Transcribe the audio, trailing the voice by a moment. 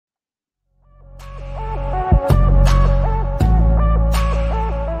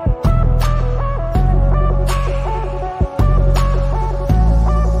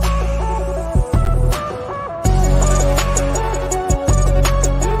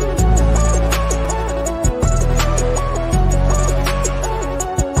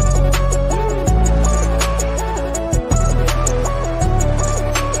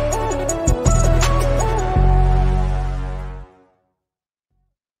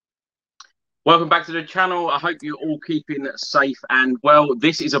Welcome back to the channel. I hope you're all keeping safe and well.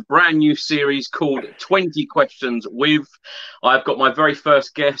 This is a brand new series called 20 Questions With. I've got my very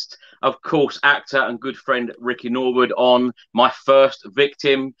first guest, of course, actor and good friend Ricky Norwood on, my first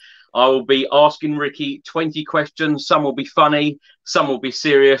victim. I will be asking Ricky 20 questions. Some will be funny, some will be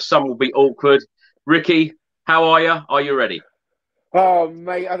serious, some will be awkward. Ricky, how are you? Are you ready? Oh,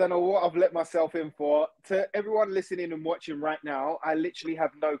 mate, I don't know what I've let myself in for. To everyone listening and watching right now, I literally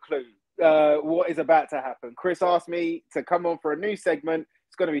have no clue what is about to happen. Chris asked me to come on for a new segment.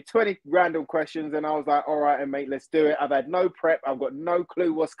 It's going to be 20 random questions. And I was like, all right, and mate, let's do it. I've had no prep. I've got no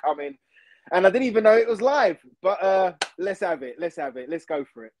clue what's coming. And I didn't even know it was live. But let's have it. Let's have it. Let's go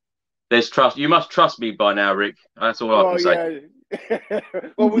for it. There's trust. You must trust me by now, Rick. That's all I can Well, say. yeah.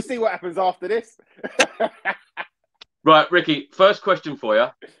 Well, we'll see what happens after this. Right, Ricky, first question for you.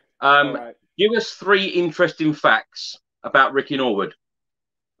 All right. Give us three interesting facts about Ricky Norwood.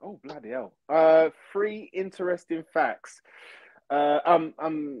 Oh, bloody hell. Three interesting facts.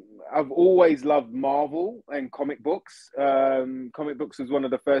 I've always loved Marvel and comic books. Comic books was one of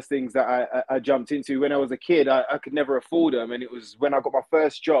the first things that I jumped into when I was a kid. I could never afford them, and it was when I got my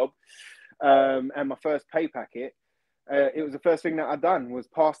first job and my first pay packet. It was the first thing that I'd done was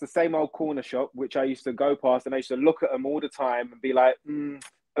pass the same old corner shop, which I used to go past, and I used to look at them all the time and be like,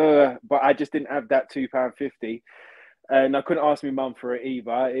 but I just didn't have that £2.50. And I couldn't ask my mum for it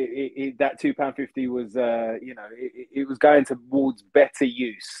either. That £2.50 was, it was going towards better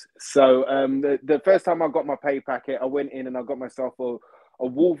use. So the first time I got my pay packet, I went in and I got myself a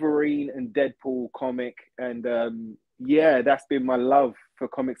Wolverine and Deadpool comic. And yeah, that's been my love for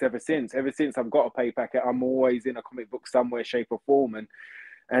comics ever since. Ever since I've got a pay packet, I'm always in a comic book somewhere, shape or form.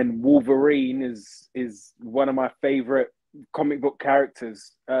 And Wolverine is one of my favorite comic book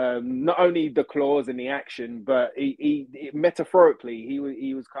characters. Not only the claws and the action, but he metaphorically he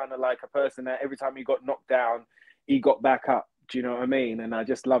was kind of like a person that every time he got knocked down, he got back up. Do you know what I mean? And I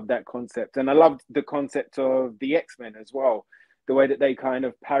just love that concept, and I loved the concept of the X-Men as well. The way that they kind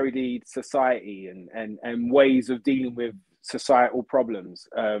of parodied society and ways of dealing with societal problems.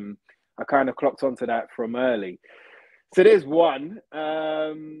 I kind of clocked onto that from early. So there's one.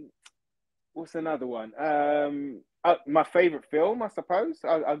 What's another one? My favorite film, I suppose.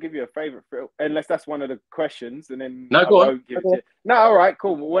 I'll give you a favorite film, unless that's one of the questions, and then No, I go on. won't give it to you. No, all right,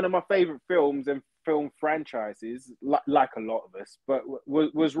 cool. One of my favorite films and film franchises, like a lot of us, but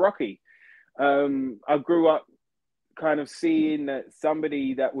was Rocky. I grew up kind of seeing that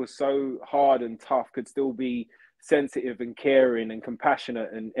somebody that was so hard and tough could still be sensitive and caring and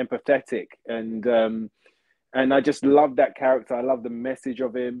compassionate and empathetic, and I just love that character. I love the message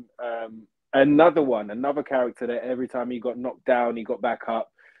of him. Another character that every time he got knocked down, he got back up.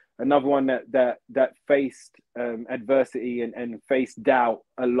 Another one that faced adversity and faced doubt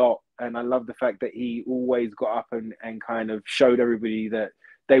a lot. And I love the fact that he always got up and kind of showed everybody that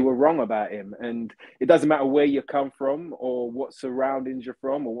they were wrong about him. And it doesn't matter where you come from or what surroundings you're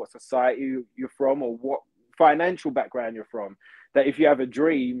from or what society you're from or what financial background you're from, that if you have a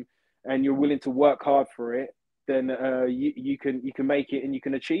dream and you're willing to work hard for it, then you can make it and you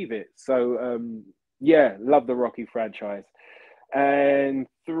can achieve it. So yeah, love the Rocky franchise. And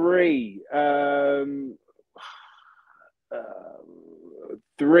well,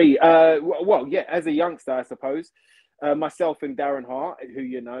 yeah, as a youngster, I suppose, myself and Darren Hart, who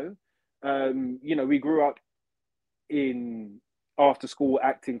we grew up in after school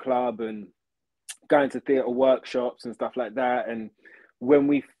acting club and going to theatre workshops and stuff like that. And when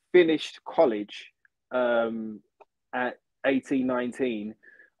we finished college, at 18, 19,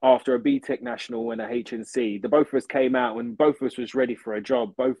 after a BTEC national and a HNC, the both of us came out and both of us was ready for a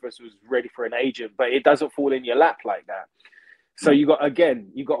job. Both of us was ready for an agent, but it doesn't fall in your lap like that. So you got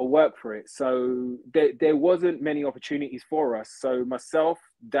to work for it. So there wasn't many opportunities for us. So myself,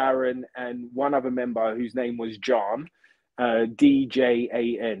 Darren, and one other member whose name was John,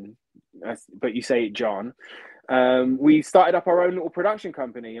 DJAN, but you say it John. We started up our own little production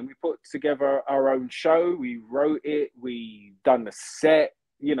company and we put together our own show. We wrote it, we done the set,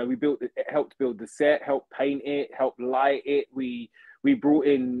 we helped build the set, helped paint it, helped light it. We brought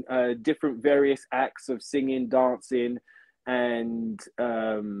in different various acts of singing, dancing, and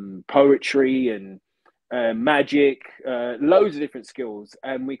poetry and magic, loads of different skills.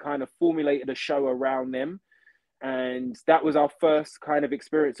 And we kind of formulated a show around them. And that was our first kind of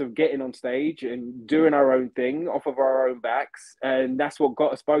experience of getting on stage and doing our own thing off of our own backs. And that's what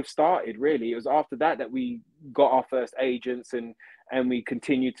got us both started, really. It was after that we got our first agents and we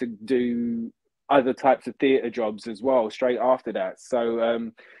continued to do other types of theatre jobs as well straight after that.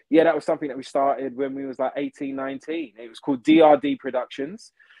 So, yeah, that was something that we started when we was like 18, 19. It was called DRD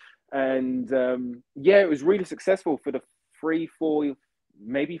Productions. And yeah, it was really successful for the 3, 4,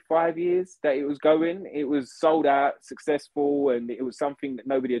 maybe 5 years that it was going. It was sold out, successful, and it was something that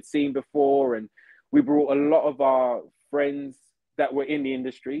nobody had seen before. And we brought a lot of our friends that were in the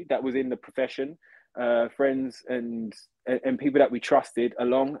industry, that was in the profession, friends and people that we trusted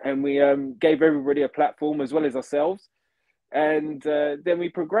along, and we gave everybody a platform as well as ourselves. And then we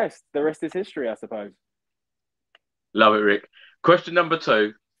progressed. The rest is history, I suppose. Love it, Rick. Question number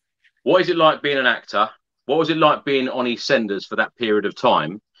 2. What is it like being an actor? What was it like being on EastEnders for that period of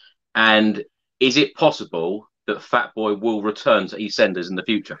time? And is it possible that Fatboy will return to EastEnders in the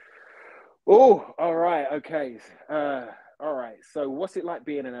future? Oh, all right. Okay. All right. So what's it like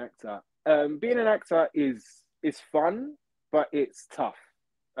being an actor? Being an actor is fun, but it's tough.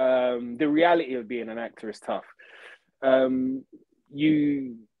 The reality of being an actor is tough.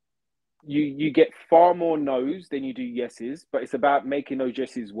 You get far more no's than you do yeses, but it's about making those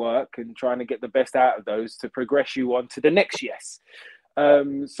yeses work and trying to get the best out of those to progress you on to the next yes.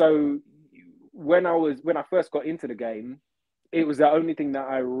 So when I first got into the game, it was the only thing that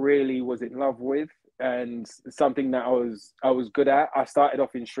I really was in love with and something that I was good at. I started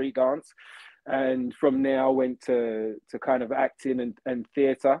off in street dance, and from there I went to kind of acting and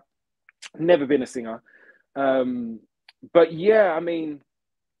theatre. Never been a singer. But yeah, I mean,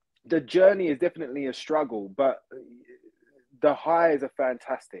 the journey is definitely a struggle, but the highs are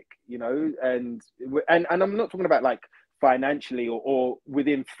fantastic, you know, and I'm not talking about like financially or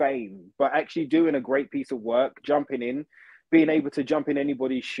within fame, but actually doing a great piece of work, jumping in, being able to jump in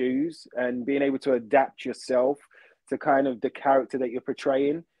anybody's shoes and being able to adapt yourself to kind of the character that you're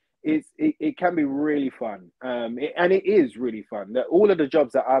portraying. It can be really fun. And it is really fun. All of the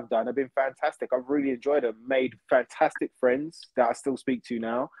jobs that I've done have been fantastic. I've really enjoyed them, made fantastic friends that I still speak to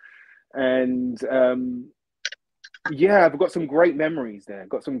now. And yeah, I've got some great memories there.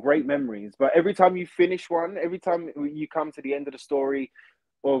 Got some great memories. But every time you finish one, every time you come to the end of the story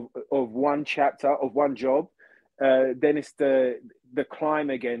of one chapter, of one job, then it's the climb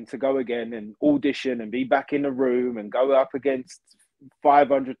again, to go again and audition and be back in the room and go up against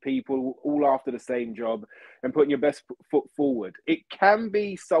 500 people all after the same job and putting your best foot forward. It can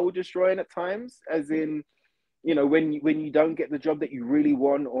be soul destroying at times, as in, you know, when you don't get the job that you really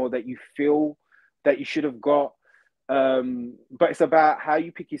want or that you feel that you should have got. But it's about how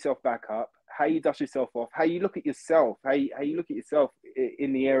you pick yourself back up, how you dust yourself off, how you look at yourself, how you look at yourself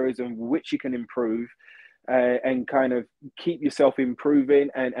in the areas in which you can improve, and kind of keep yourself improving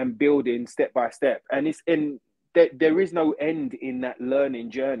and building step by step. And it's in there is no end in that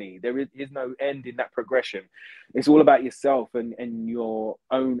learning journey. There is no end in that progression. It's all about yourself and your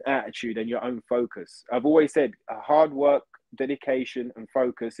own attitude and your own focus. I've always said hard work, dedication and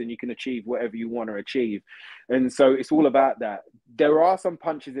focus, and you can achieve whatever you want to achieve. And so it's all about that. There are some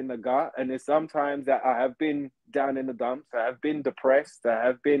punches in the gut, and there's sometimes that I have been down in the dumps, I have been depressed, I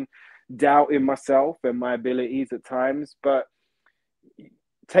have been doubting myself and my abilities at times, but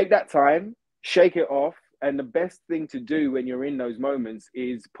take that time, shake it off. And the best thing to do when you're in those moments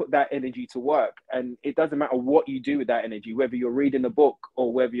is put that energy to work. And it doesn't matter what you do with that energy, whether you're reading a book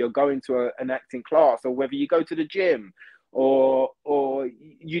or whether you're going to an acting class or whether you go to the gym or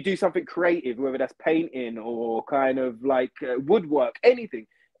you do something creative, whether that's painting or kind of like woodwork, anything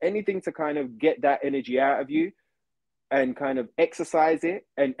to kind of get that energy out of you and kind of exercise it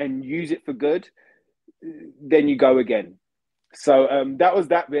and use it for good, then you go again. So that was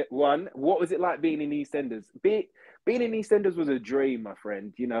that bit one. What was it like being in EastEnders? Being in EastEnders was a dream, my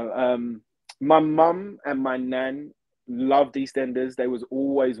friend. You know, my mum and my nan loved EastEnders. They was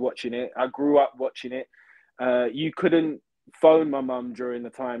always watching it. I grew up watching it. You couldn't phone my mum during the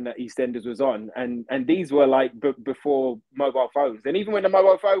time that EastEnders was on, and these were like before mobile phones. And even when the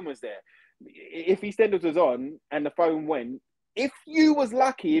mobile phone was there, if EastEnders was on and the phone went, if you was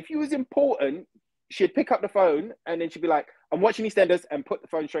lucky, if you was important, she'd pick up the phone and then she'd be like, I'm watching EastEnders, and put the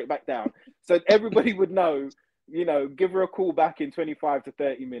phone straight back down. So everybody would know, you know, give her a call back in 25 to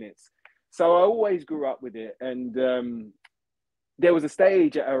 30 minutes. So I always grew up with it. And there was a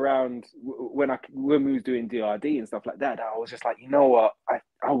stage around when we was doing DRD and stuff like that, I was just like, you know what,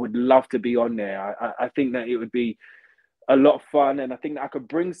 I would love to be on there. I think that it would be a lot of fun, and I think that I could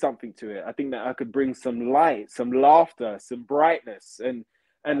bring something to it. I think that I could bring some light, some laughter, some brightness, and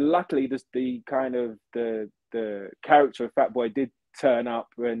luckily the kind of the character of Fatboy did turn up,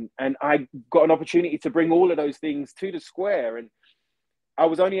 and I got an opportunity to bring all of those things to the square. And I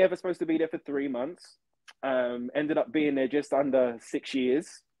was only ever supposed to be there for 3 months. Ended up being there just under 6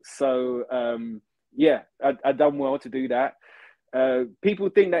 years. So yeah, I done well to do that. People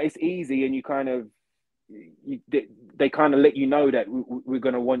think that it's easy and you kind of, they kind of let you know that we're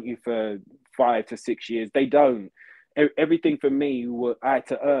going to want you for 5 to 6 years. They don't. Everything for me, I had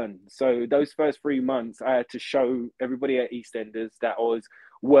to earn. So those first 3 months, I had to show everybody at EastEnders that I was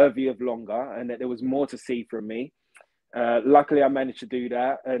worthy of longer and that there was more to see from me. Luckily, I managed to do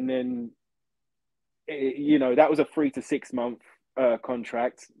that. And then, that was a 3 to 6 month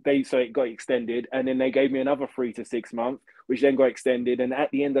contract. So it got extended. And then they gave me another 3 to 6 months, which then got extended. And at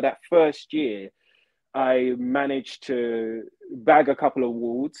the end of that first year, I managed to bag a couple of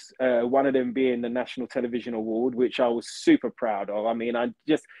awards, one of them being the National Television Award, which I was super proud of. I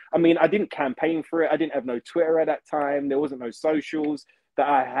didn't campaign for it. I didn't have no Twitter at that time. There wasn't no socials that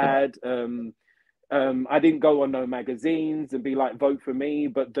I had. I didn't go on no magazines and be like, vote for me.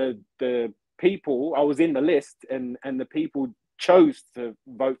 But the people, I was in the list and the people chose to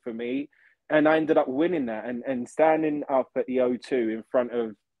vote for me. And I ended up winning that and standing up at the O2 in front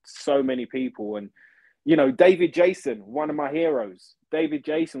of so many people. And David Jason, one of my heroes, David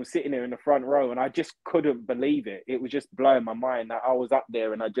Jason was sitting there in the front row and I just couldn't believe it. It was just blowing my mind that I was up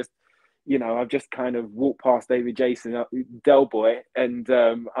there and I've just kind of walked past David Jason, Del Boy, and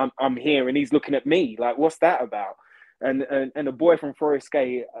I'm here and he's looking at me like, what's that about? And a boy from Forest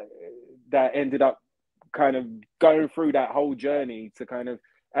Gate that ended up kind of going through that whole journey to kind of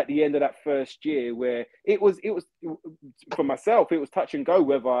at the end of that first year where it was for myself, it was touch and go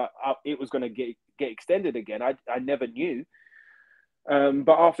whether it was going to get extended again. I never knew.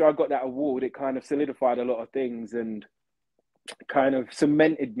 But after I got that award, it kind of solidified a lot of things and kind of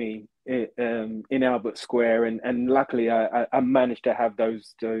cemented me in Albert Square. And luckily I managed to have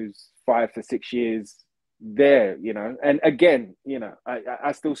those 5 to 6 years there, and again,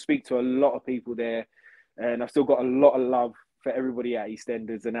 I still speak to a lot of people there and I've still got a lot of love for everybody at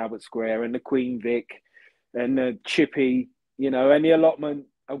EastEnders and Albert Square and the Queen Vic and the Chippy, and the allotment.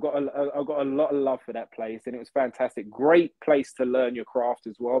 I've got a lot of love for that place and it was fantastic. Great place to learn your craft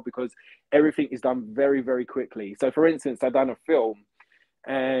as well because everything is done very, very quickly. So for instance, I've done a film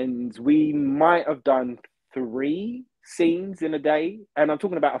and we might have done 3 scenes in a day. And I'm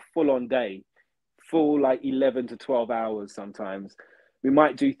talking about a full-on day, full like 11 to 12 hours sometimes. We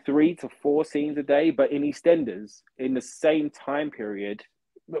might do 3 to 4 scenes a day, but in EastEnders, in the same time period,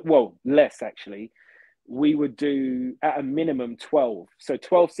 well, less actually, we would do at a minimum 12. So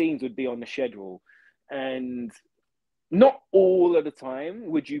 12 scenes would be on the schedule. And not all of the time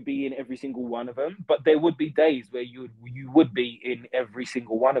would you be in every single one of them, but there would be days where you would be in every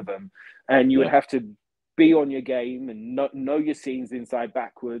single one of them. And you would have to be on your game and know your scenes inside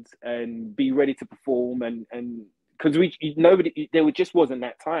backwards and be ready to perform and because there just wasn't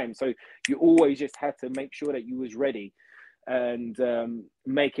that time. So you always just had to make sure that you was ready and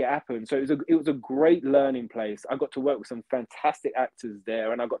make it happen. So it was a great learning place. I got to work with some fantastic actors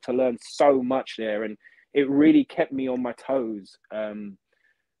there and I got to learn so much there and it really kept me on my toes. And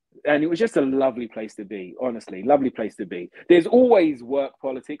it was just a lovely place to be, honestly, lovely place to be. There's always work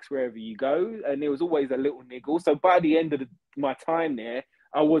politics wherever you go and there was always a little niggle. So by the end of my time there,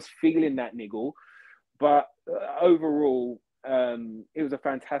 I was feeling that niggle. But overall, it was a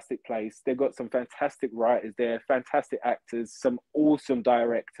fantastic place. They've got some fantastic writers there, fantastic actors, some awesome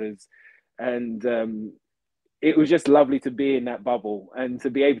directors. And it was just lovely to be in that bubble and to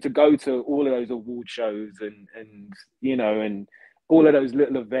be able to go to all of those award shows and all of those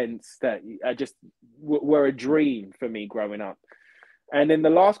little events that I just were a dream for me growing up. And then the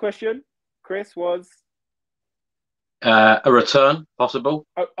last question, Chris, was? A return possible?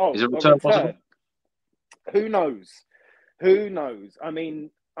 Is a return possible? Who knows? Who knows? I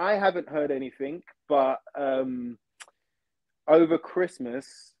mean, I haven't heard anything, but over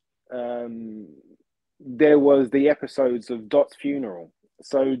Christmas, there was the episodes of Dot's funeral.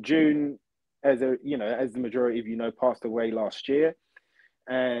 So June, as the majority of you know, passed away last year,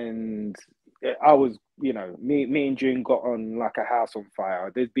 and I was, me and June got on like a house on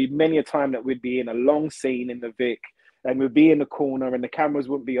fire. There'd be many a time that we'd be in a long scene in the Vic. And we'd be in the corner and the cameras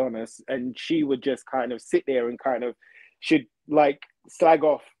wouldn't be on us. And she would just kind of sit there and kind of, she'd like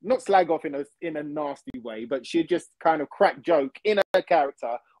not slag off in a nasty way, but she'd just kind of crack joke in her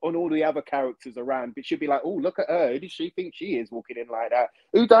character on all the other characters around. But she'd be like, oh, look at her. Who does she think she is walking in like that?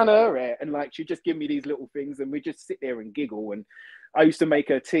 Who done her hair? And like, she'd just give me these little things and we just sit there and giggle. And I used to make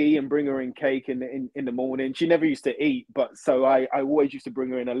her tea and bring her in cake in the morning. She never used to eat, but so I always used to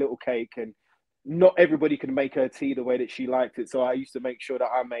bring her in a little cake and not everybody could make her tea the way that she liked it. So I used to make sure that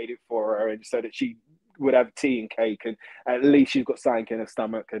I made it for her and so that she would have tea and cake and at least she's got something in her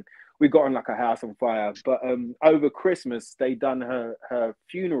stomach. And we got on like a house on fire. But over Christmas, they done her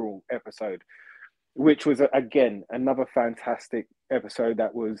funeral episode, which was, again, another fantastic episode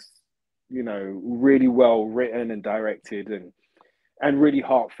that was you know, really well written and directed, and really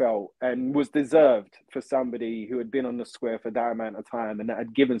heartfelt, and was deserved for somebody who had been on the square for that amount of time and that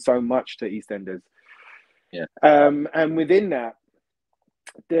had given so much to EastEnders. Yeah. And within that,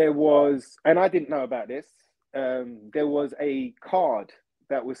 there was, and I didn't know about this, there was a card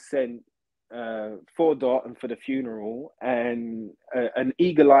that was sent for Dot and for the funeral, and an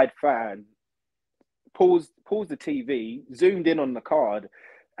eagle-eyed fan paused the TV, zoomed in on the card,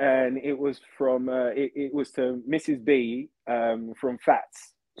 and it was from it was to Mrs. B from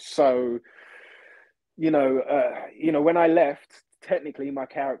Fats. So, you know, when I left, technically my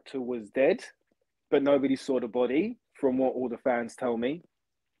character was dead, but nobody saw the body, from what all the fans tell me.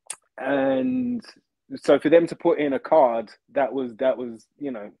 And so for them to put in a card that was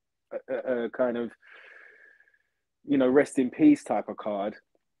you know, a kind of, you know, rest in peace type of card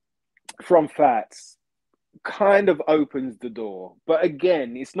from Fats, kind of opens the door. But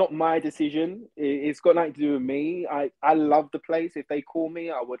again, it's not my decision. It's got nothing to do with me. I love the place. If they call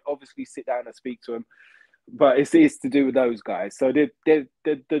me, I would obviously sit down and speak to them. But it's to do with those guys. So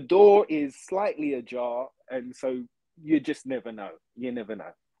the door is slightly ajar, and so you just never know. You never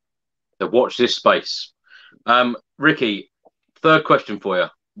know. So watch this space. Ricky, third question for you.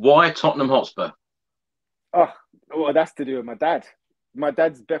 Why Tottenham Hotspur? Oh, well, that's to do with my dad. My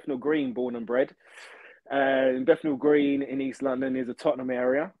dad's Bethnal Green born and bred. And Bethnal Green in East London is a Tottenham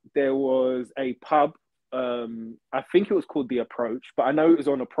area. There was a pub, I think it was called The Approach, but I know it was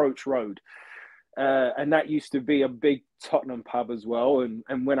on Approach Road. And that used to be a big Tottenham pub as well.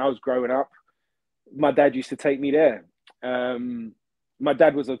 And when I was growing up, my dad used to take me there. My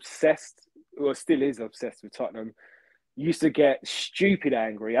dad was obsessed, or still is obsessed with Tottenham. Used to get stupid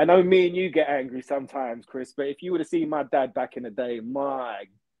angry. I know me and you get angry sometimes, Chris, but if you would have seen my dad back in the day, my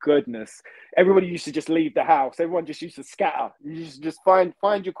goodness, everybody used to just leave the house. Everyone just used to scatter. You just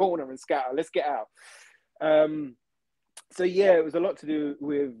find your corner and scatter. Let's get out. So yeah, it was a lot to do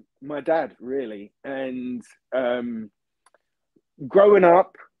with my dad, really. And growing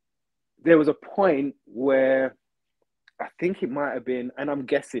up, there was a point where I think it might have been, and I'm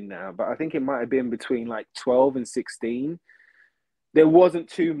guessing now, but I think it might have been between like 12 and 16. There wasn't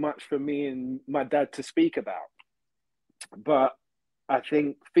too much for me and my dad to speak about. But I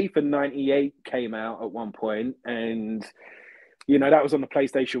think FIFA 98 came out at one point, and, you know, that was on the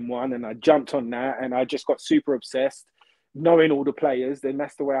PlayStation 1, and I jumped on that, and I just got super obsessed, knowing all the players. Then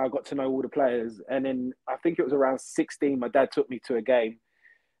that's the way I got to know all the players. And then I think it was around 16, my dad took me to a game.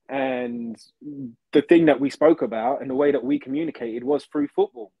 And the thing that we spoke about and the way that we communicated was through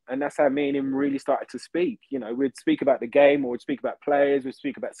football. And that's how me and him really started to speak. You know, we'd speak about the game, or we'd speak about players, we'd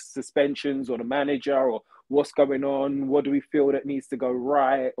speak about suspensions or the manager, or what's going on, what do we feel that needs to go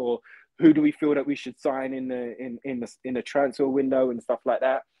right, or who do we feel that we should sign in the transfer window and stuff like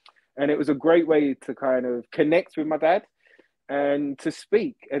that. And it was a great way to kind of connect with my dad and to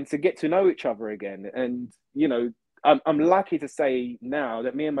speak and to get to know each other again. And, you know, I'm lucky to say now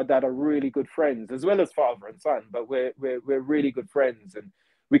that me and my dad are really good friends, as well as father and son, but we're really good friends, and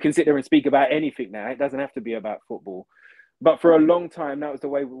we can sit there and speak about anything now. It doesn't have to be about football. But for a long time, that was the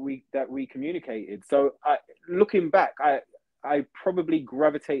way we communicated. So looking back, I probably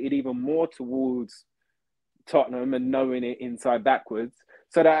gravitated even more towards Tottenham and knowing it inside backwards,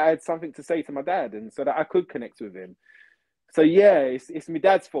 so that I had something to say to my dad, and so that I could connect with him. So yeah, it's my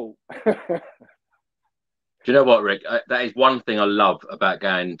dad's fault. Do you know what, Rick? That is one thing I love about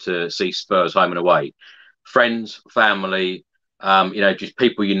going to see Spurs home and away. Friends, family, you know, just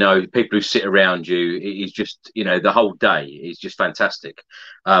people you know, people who sit around you. It is just, you know, the whole day is just fantastic.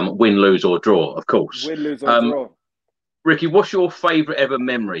 Win, lose or draw, of course. Win, lose or draw. Ricky, what's your favourite ever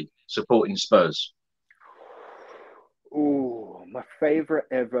memory supporting Spurs? Oh, my favourite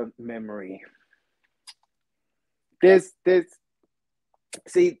ever memory. There's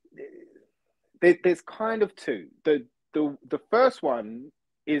kind of two. The first one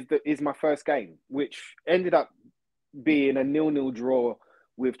is my first game, which ended up being a 0-0 draw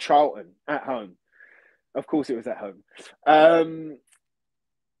with Charlton at home. Of course, it was at home. And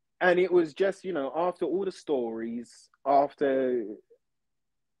it was just, you know, after all the stories, after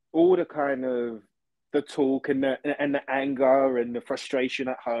all the kind of the talk and the anger and the frustration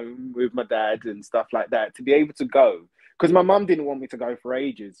at home with my dad and stuff like that, to be able to go. Because my mum didn't want me to go for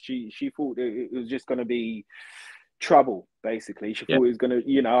ages. She thought it was just going to be trouble, basically. She thought it was going to,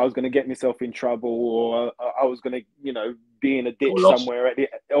 you know, I was going to get myself in trouble, or I was going to, you know, be in a ditch somewhere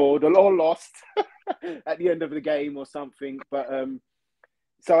or lost at the end of the game or something. But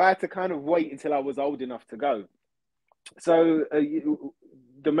so I had to kind of wait until I was old enough to go. So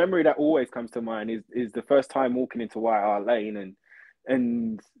the memory that always comes to mind is the first time walking into White Hart Lane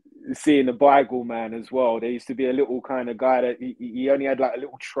and seeing the Beagle man as well. There used to be a little kind of guy that he only had like a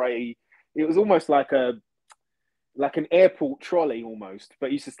little tray. It was almost like an airport trolley almost, but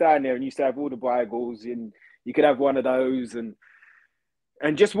he used to stand there and used to have all the Beagles, and you could have one of those, and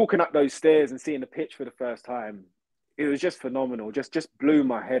just walking up those stairs and seeing the pitch for the first time, it was just phenomenal. Just blew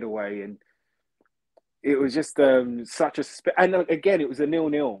my head away, and it was just such a and again it was a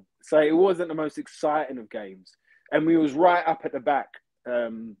 0-0, so it wasn't the most exciting of games, and we was right up at the back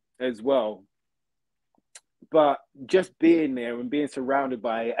as well. But just being there and being surrounded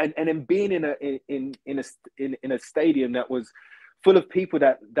by it, and then being in a stadium that was full of people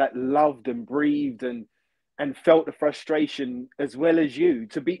that loved and breathed and felt the frustration as well as you,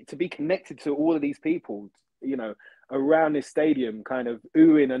 to be connected to all of these people, you know, around this stadium, kind of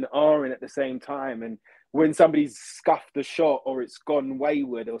oohing and ahhing at the same time. And when somebody's scuffed a shot or it's gone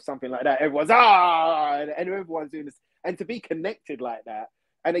wayward or something like that, everyone's and everyone's doing this, and to be connected like that.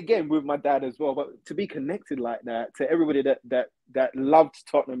 And again, with my dad as well, but to be connected like that to everybody that loved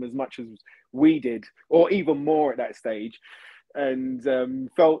Tottenham as much as we did, or even more at that stage, and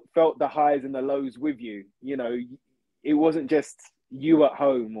felt the highs and the lows with you. You know, it wasn't just you at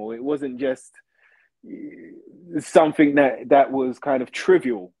home, or it wasn't just something that was kind of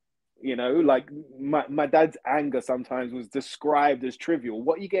trivial. You know, like my dad's anger sometimes was described as trivial.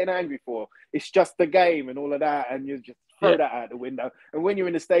 What are you getting angry for? It's just the game and all of that, and you just throw that out the window. And when you're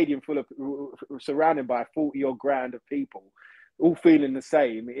in a stadium full of, surrounded by 40 odd grand of people, all feeling the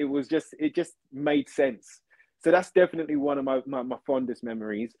same, it just made sense. So that's definitely one of my fondest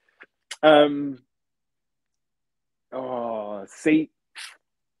memories. I don't know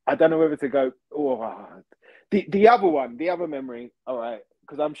whether to go. The other memory. All right,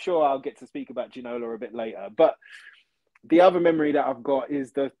 because I'm sure I'll get to speak about Ginola a bit later. But the other memory that I've got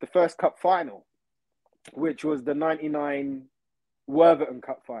is the first cup final, which was the 99 Worthington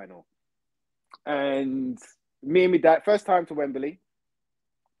Cup final. And me and my dad, first time to Wembley,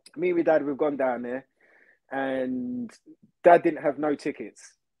 me and my dad, we've gone down there, and Dad didn't have no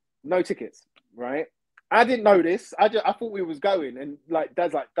tickets, right? I didn't know this. I thought we was going, and like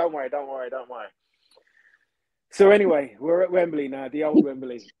Dad's like, don't worry. So anyway, we're at Wembley now, the old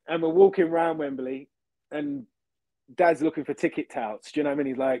Wembley, and we're walking around Wembley, and Dad's looking for ticket touts. Do you know what I mean?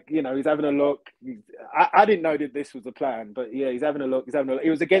 He's like, you know, he's having a look. I didn't know that this was the plan, but yeah, he's having a look. It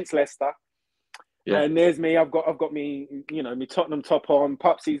was against Leicester. Yeah. And there's me. I've got me, you know, my Tottenham top on.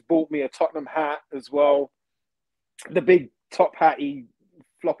 Pupsy's bought me a Tottenham hat as well, the big top hatty,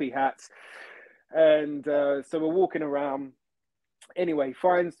 floppy hats. And so we're walking around. Anyway,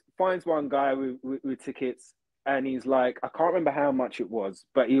 finds one guy with tickets, and he's like, I can't remember how much it was,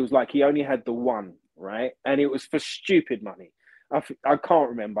 but he was like, he only had the one, right? And it was for stupid money. I can't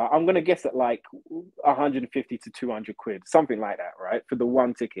remember. I'm going to guess at like 150 to 200 quid, something like that, right? For the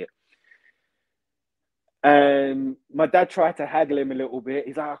one ticket. And my dad tried to haggle him a little bit.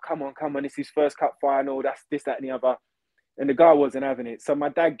 He's like, oh, come on. It's his first cup final. That's this, that, and the other. And the guy wasn't having it. So my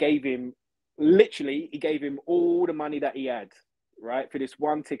dad gave him all the money that he had, right? For this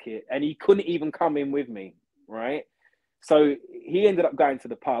one ticket. And he couldn't even come in with me, right? So he ended up going to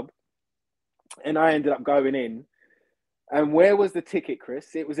the pub, and I ended up going in. And where was the ticket,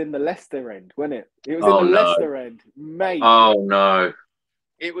 Chris? It was in the Leicester end, wasn't it? It was in the Leicester end, mate. Oh, no.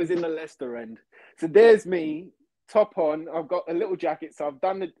 It was in the Leicester end. So there's me, top on. I've got a little jacket. So I've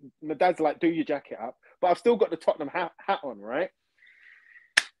done my dad's like, do your jacket up. But I've still got the Tottenham hat on, right?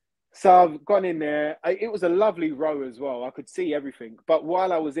 So I've gone in there. It was a lovely row as well. I could see everything. But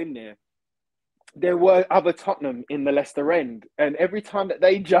while I was in there were other Tottenham in the Leicester end. And every time that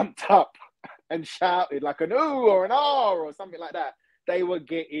they jumped up and shouted like an ooh or an ah or something like that, they were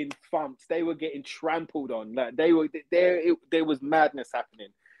getting thumped. They were getting trampled on. Like there was madness happening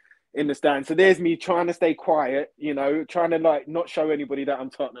in the stand. So there's me trying to stay quiet, you know, trying to like not show anybody that I'm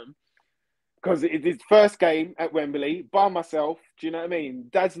Tottenham, because it's his first game at Wembley by myself. Do you know what I mean?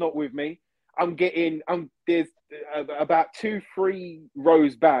 Dad's not with me. There's about 2-3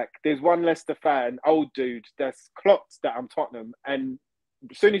 rows back. There's one Leicester fan, old dude, that's clocked that I'm Tottenham, and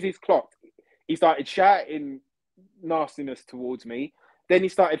as soon as he's clocked, he started shouting nastiness towards me. Then he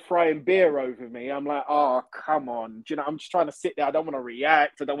started throwing beer over me. I'm like, oh, come on. Do you know, I'm just trying to sit there. I don't want to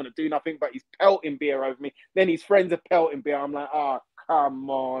react. I don't want to do nothing, but he's pelting beer over me. Then his friends are pelting beer. I'm like, oh, come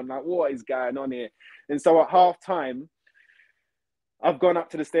on. Like, what is going on here? And so at half time, I've gone up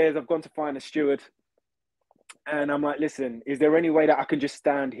to the stairs. I've gone to find a steward. And I'm like, listen, is there any way that I can just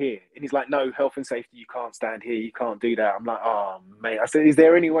stand here? And he's like, no, health and safety, you can't stand here. You can't do that. I'm like, oh, mate. I said, is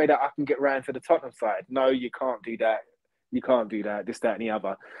there any way that I can get round to the Tottenham side? No, you can't do that. You can't do that, this, that, and the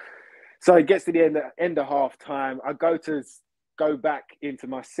other. So it gets to the end of half time. I go to go back into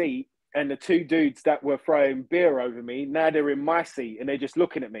my seat, and the two dudes that were throwing beer over me, now they're in my seat and they're just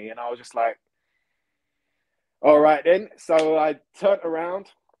looking at me. And I was just like, all right then. So I turned around,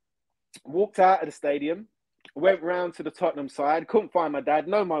 walked out of the stadium, went round to the Tottenham side, couldn't find my dad,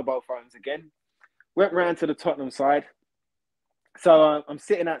 no mobile phones again. Went round to the Tottenham side. So I'm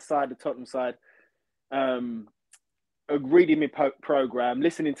sitting outside the Tottenham side, reading my program,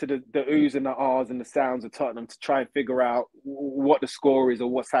 listening to the oohs and the ahs and the sounds of Tottenham to try and figure out what the score is or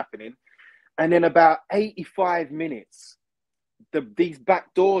what's happening. And then about 85 minutes, these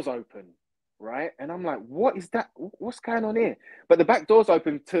back doors open, right? And I'm like, what is that? What's going on here? But the back doors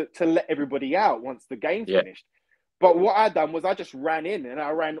open to let everybody out once the game's finished. But what I done was I just ran in, and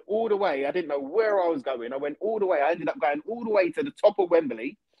I ran all the way. I didn't know where I was going. I went all the way. I ended up going all the way to the top of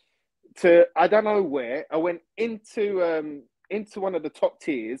Wembley to, I don't know where. I went into one of the top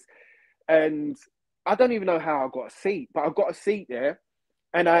tiers, and I don't even know how I got a seat, but I got a seat there,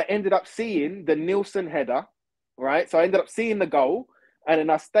 and I ended up seeing the Nielsen header, right? So I ended up seeing the goal, and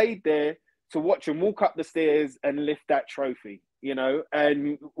then I stayed there to watch him walk up the stairs and lift that trophy, you know.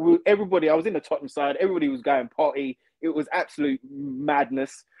 And everybody, I was in the Tottenham side, everybody was going potty. It was absolute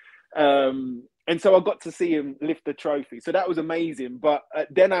madness. And so I got to see him lift the trophy. So that was amazing. But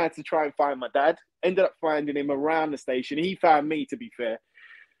then I had to try and find my dad. Ended up finding him around the station. He found me, to be fair.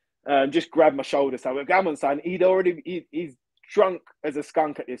 Just grabbed my shoulder. So I went, come on, son. He's drunk as a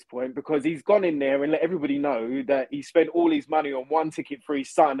skunk at this point, because he's gone in there and let everybody know that he spent all his money on one ticket for his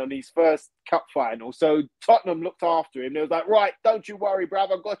son on his first cup final. So Tottenham looked after him. They was like, right, don't you worry,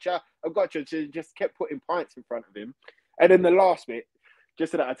 bruv, I've got you. So just kept putting pints in front of him. And then the last bit,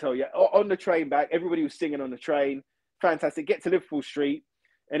 just so that I tell you, on the train back, everybody was singing on the train. Fantastic. Get to Liverpool Street,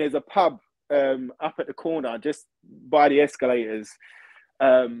 and there's a pub up at the corner just by the escalators.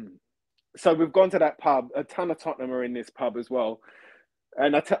 So we've gone to that pub. A ton of Tottenham are in this pub as well.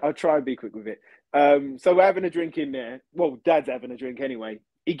 And I'll try and be quick with it. So we're having a drink in there. Well, Dad's having a drink anyway.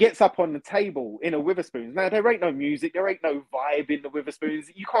 He gets up on the table in a Witherspoons. Now, there ain't no music. There ain't no vibe in the Witherspoons.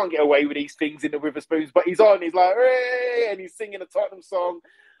 You can't get away with these things in the Witherspoons. But he's on. He's like, hey! And he's singing a Tottenham song.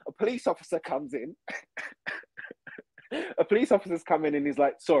 A police officer comes in. A police officer's come in and he's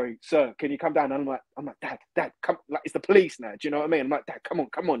like, sorry, sir, can you come down? And I'm like, Dad, come, like, it's the police now. Do you know what I mean? I'm like, Dad, come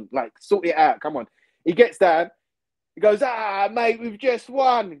on, like, sort it out, come on. He gets down, he goes, mate, we've just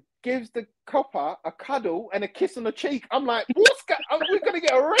won. Gives the copper a cuddle and a kiss on the cheek. I'm like, we're going to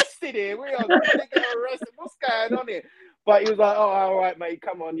get arrested here. We are going to get arrested. What's going on here? But he was like, oh, all right, mate,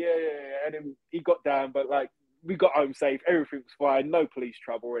 come on, yeah. And then he got down, but like, we got home safe. Everything was fine. No police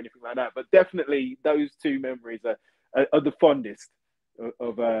trouble or anything like that. But definitely those two memories are the fondest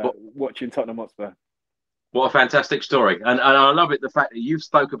of watching Tottenham Hotspur. What a fantastic story. And I love it, the fact that you've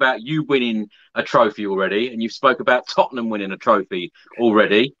spoke about you winning a trophy already, and you've spoke about Tottenham winning a trophy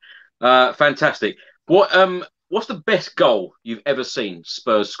already. Fantastic. What's the best goal you've ever seen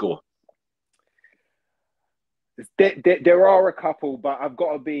Spurs score? There are a couple, but I've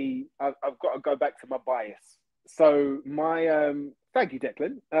got to go back to my bias. So my thank you,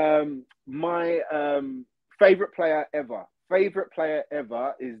 Declan. My favorite player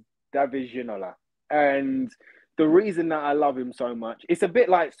ever is David Ginola. And the reason that I love him so much, it's a bit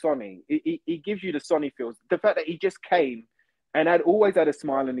like Sonny. He gives you the Sonny feels. The fact that he just came and always had a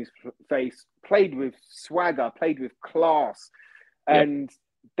smile on his face, played with swagger, played with class. And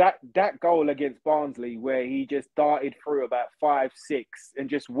that goal against Barnsley, where he just darted through about 5-6 and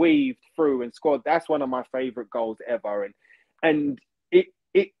just weaved through and scored, that's one of my favorite goals ever. And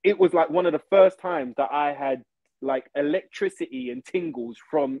it was like one of the first times that I had like electricity and tingles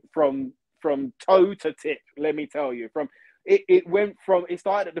from toe to tip. Let me tell you, it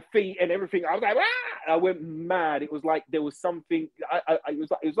started at the feet and everything. I was like, I went mad. It was like there was something. It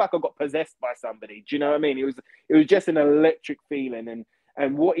was like I got possessed by somebody. Do you know what I mean? It was just an electric feeling,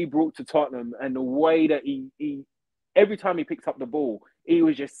 and what he brought to Tottenham, and the way that he every time he picked up the ball, he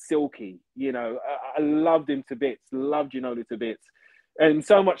was just silky. You know, I loved him to bits. Loved Ginola to bits. And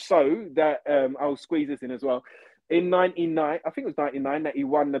so much so that I'll squeeze this in as well. In 99, I think it was 99, that he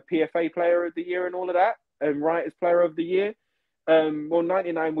won the PFA Player of the Year and all of that, and Writers Player of the Year. Well,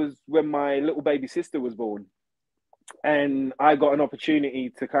 99 was when my little baby sister was born. And I got an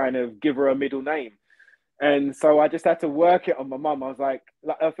opportunity to kind of give her a middle name. And so I just had to work it on my mum. I was like,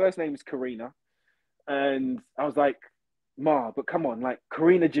 her first name is Karina. And I was like, Ma, but come on, like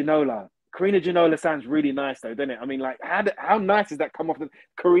Karina Ginola. Karina Ginola sounds really nice though, doesn't it? I mean, like, how nice does that come off?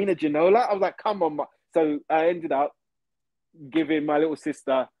 Karina Ginola? I was like, come on, Ma. So I ended up giving my little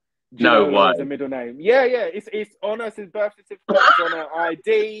sister Ginola as a middle name. Yeah. It's on her birth certificate. It's on her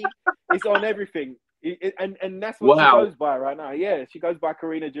ID. It's on everything. And that's what she Wow. goes by right now. Yeah, she goes by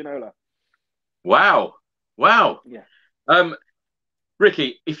Karina Ginola. Wow. Wow. Yeah.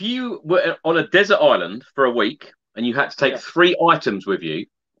 Ricky, if you were on a desert island for a week and you had to take 3 items with you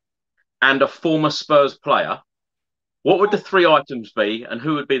and a former Spurs player, what would the 3 items be and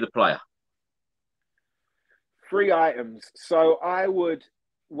who would be the player? 3 items. So I would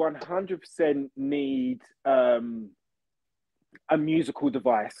 100% need a musical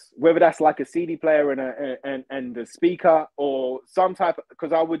device, whether that's like a CD player and a speaker or some type of,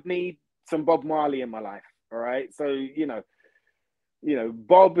 because I would need some Bob Marley in my life. All right. So,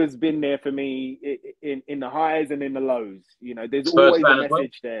 Bob has been there for me in the highs and in the lows. There's Spurs always a fan as well?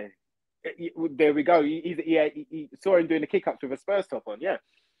 message there. There we go. He saw him doing the kick ups with a Spurs top on. Yeah.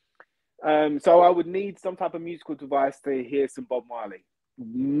 So I would need some type of musical device to hear some Bob Marley.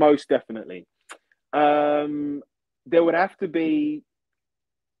 Most definitely. There would have to be.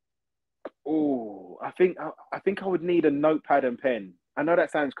 I think I would need a notepad and pen. I know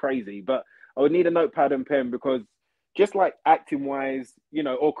that sounds crazy, but I would need a notepad and pen because just like acting wise,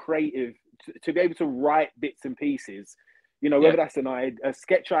 or creative, to be able to write bits and pieces, whether that's a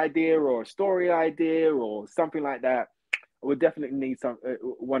sketch idea or a story idea or something like that, I would definitely need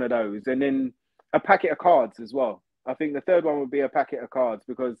one of those. And then a packet of cards as well. I think the third one would be a packet of cards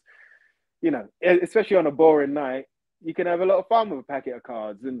because, especially on a boring night, you can have a lot of fun with a packet of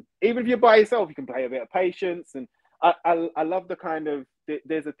cards. And even if you're by yourself, you can play a bit of patience. And I love the kind of,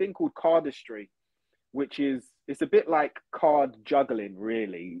 there's a thing called cardistry, which is, it's a bit like card juggling,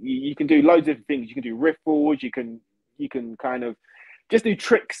 really. You can do loads of things. You can do riffles. You can kind of just do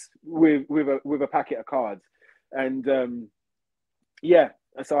tricks with a packet of cards. And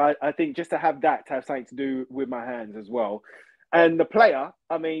so I think just to have something to do with my hands as well. And the player,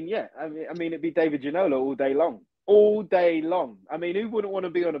 it'd be David Ginola all day long. All day long. I mean, who wouldn't want to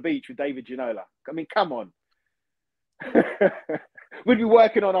be on a beach with David Ginola? I mean, come on. We'd be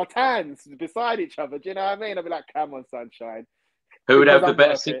working on our tans beside each other. Do you know what I mean? I'd be like, come on, sunshine. Who would have the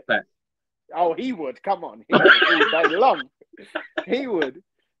better six-pack? Oh, he would. Come on. He would all day long. He would.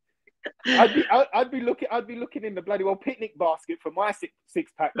 I'd be looking in the bloody well picnic basket for my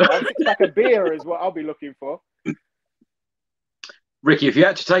six-pack. 6-pack of beer is what I'll be looking for. Ricky, if you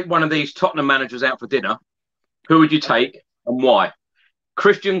had to take one of these Tottenham managers out for dinner, who would you take and why?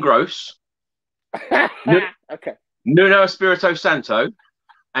 Christian Gross, okay, Nuno Espirito Santo,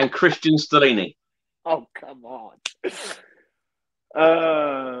 and Christian Stellini. Oh, come on.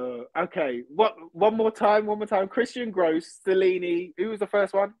 Okay. One more time. Christian Gross, Stellini. Who was the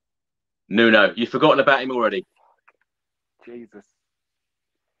first one? Nuno. You've forgotten about him already. Jesus.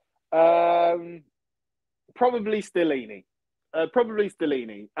 Probably Stellini.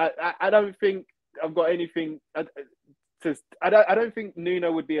 I don't think I've got anything I don't think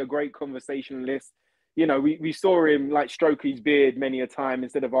Nuno would be a great conversationalist. We saw him like stroke his beard many a time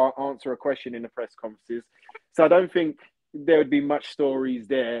instead of answer a question in the press conferences. So I don't think there would be much stories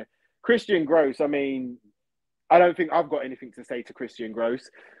there. Christian Gross, I mean, I don't think I've got anything to say to Christian Gross,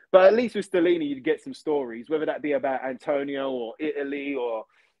 but at least with Stellini, you'd get some stories, whether that be about Antonio or Italy or,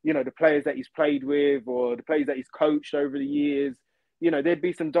 the players that he's played with or the players that he's coached over the years. There'd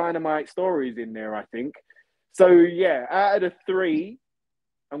be some dynamite stories in there, I think. So, yeah, out of the 3,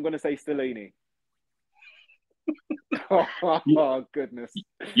 I'm going to say Stellini. Oh, goodness.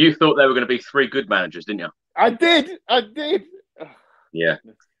 You thought they were going to be 3 good managers, didn't you? I did. Yeah.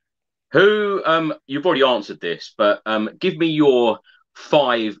 Who, you've already answered this, but give me your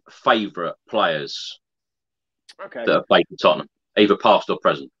 5 favourite players that have played for Tottenham, either past or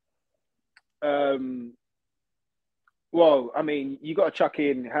present. Well, I mean, you got to chuck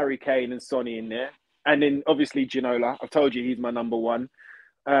in Harry Kane and Sonny in there. And then obviously Ginola. I've told you he's my number 1.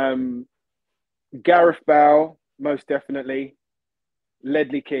 Gareth Bale, most definitely.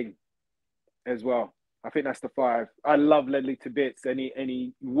 Ledley King as well. I think that's the 5. I love Ledley to bits. And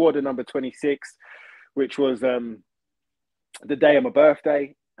he wore the number 26, which was the day of my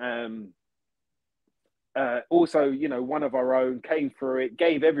birthday. Also, one of our own, came through it,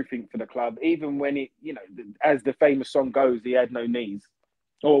 gave everything for the club, even when it, as the famous song goes, he had no knees.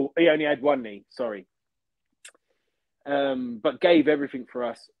 Or he only had 1 knee, sorry. But gave everything for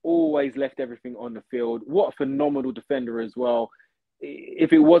us, always left everything on the field. What a phenomenal defender as well.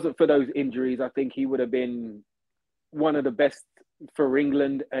 If it wasn't for those injuries, I think he would have been one of the best for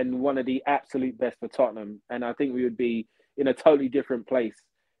England and one of the absolute best for Tottenham. And I think we would be in a totally different place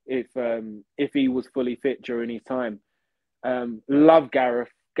if he was fully fit during his time. Love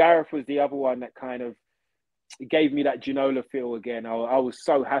Gareth. Gareth was the other one that kind of gave me that Ginola feel again. I was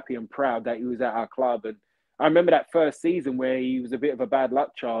so happy and proud that he was at our club. And I remember that first season where he was a bit of a bad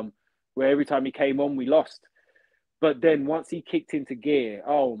luck charm, where every time he came on, we lost. But then once he kicked into gear,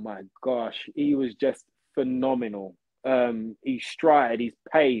 oh my gosh, he was just phenomenal. His stride, his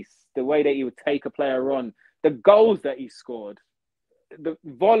pace, the way that he would take a player on, the goals that he scored, the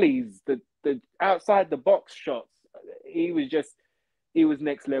volleys, the outside the box shots. He was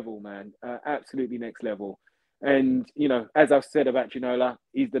next level, man. Absolutely next level. And, you know, as I've said about Ginola,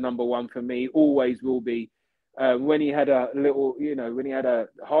 he's the number one for me, always will be. When he had a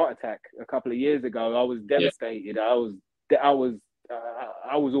heart attack a couple of years ago, I was devastated. I was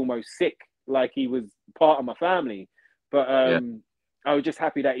almost sick, like he was part of my family. But I was just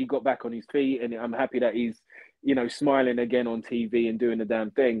happy that he got back on his feet, and I'm happy that he's, you know, smiling again on TV and doing the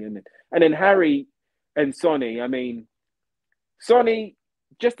damn thing. And then Harry and Sonny, I mean, Sonny,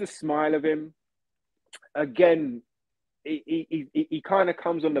 just the smile of him, again, he kind of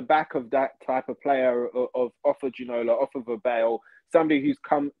comes on the back of that type of player of off of Ginola, off of a Bale, somebody who's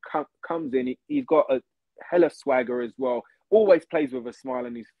comes in. He's got a hella swagger as well. Always plays with a smile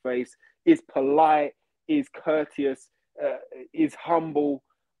on his face. Is polite. Is courteous. Is humble.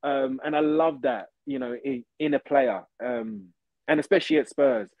 And I love that, you know, in a player. And especially at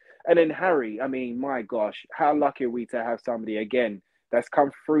Spurs. And then Harry, I mean, my gosh, how lucky are we to have somebody again that's come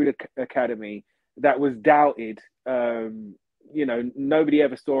through the academy that was doubted. You know, nobody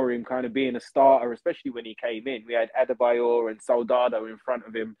ever saw him kind of being a starter, especially when he came in. We had Adebayor and Soldado in front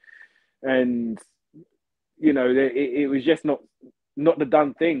of him, and you know, it was just not the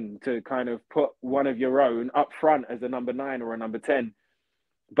done thing to kind of put one of your own up front as a number 9 or a number 10.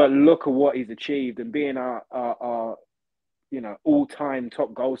 But look at what he's achieved, and being our you know, all-time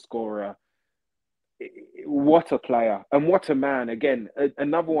top goal scorer. What a player and what a man. Again,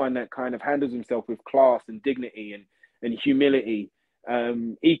 another one that kind of handles himself with class and dignity and humility.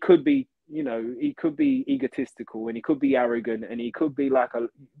 He could be, you know, he could be egotistical, and he could be arrogant, and he could be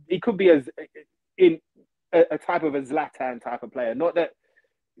as in a type of a Zlatan type of player. Not that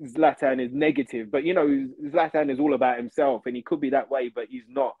Zlatan is negative, but, you know, Zlatan is all about himself, and he could be that way, but he's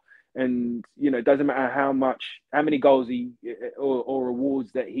not. And, you know, it doesn't matter how many goals or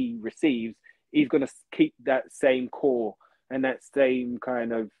awards that he receives, he's going to keep that same core and that same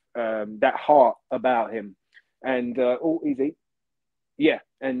kind of that heart about him, and easy, yeah,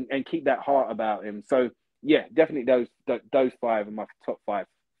 and keep that heart about him. So yeah, definitely those 5 are my top 5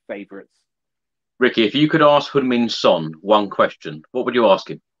 favourites. Ricky, if you could ask Heung-min Son one question, what would you ask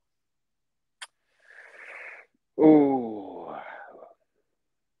him?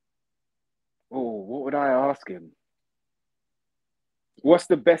 What would I ask him? What's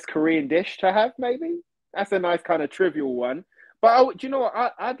the best Korean dish to have, maybe? That's a nice kind of trivial one. But do you know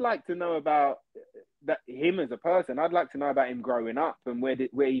what? I'd like to know about him as a person. I'd like to know about him growing up and where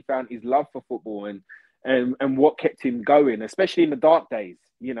he found his love for football and what kept him going, especially in the dark days,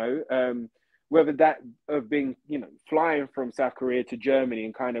 you know, whether that of being, you know, flying from South Korea to Germany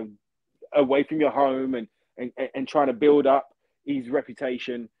and kind of away from your home and trying to build up his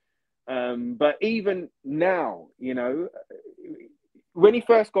reputation. But even now, you know, when he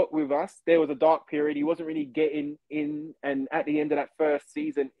first got with us, there was a dark period. He wasn't really getting in. And at the end of that first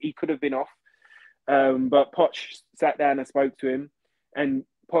season, he could have been off. But Poch sat down and spoke to him. And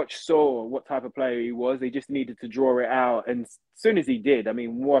Poch saw what type of player he was. He just needed to draw it out. And as soon as he did, I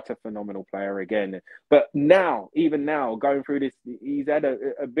mean, what a phenomenal player again. But now, even now, going through this, he's had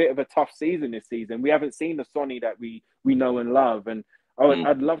a bit of a tough season this season. We haven't seen the Sonny that we know and love. And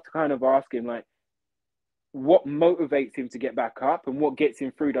I'd love to kind of ask him, like, what motivates him to get back up and what gets him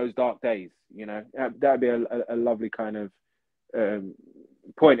through those dark days. You know, that'd be a lovely kind of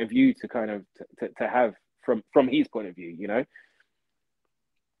point of view to kind of to have from his point of view, you know.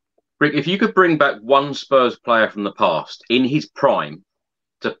 Rick, if you could bring back one Spurs player from the past in his prime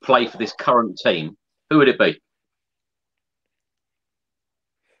to play for this current team, who would it be?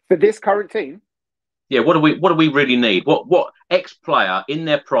 For this current team? Yeah, what do we really need? What ex-player in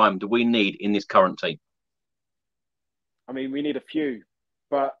their prime do we need in this current team? I mean, we need a few,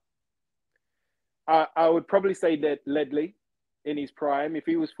 but I would probably say that Ledley in his prime, if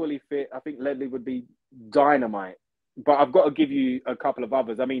he was fully fit, I think Ledley would be dynamite. But I've got to give you a couple of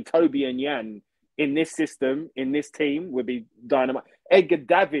others. I mean, Toby and Jan in this system, in this team, would be dynamite. Edgar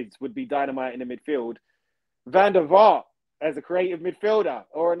Davids would be dynamite in the midfield. Van der Vaart as a creative midfielder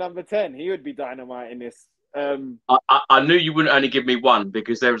or a number 10, he would be dynamite in this. I knew you wouldn't only give me one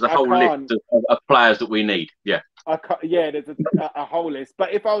because there was a whole list of players that we need. Yeah, there's a whole list.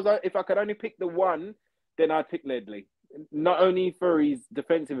 But if I could only pick the one, then I'd pick Ledley. Not only for his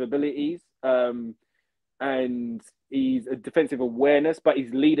defensive abilities and his defensive awareness, but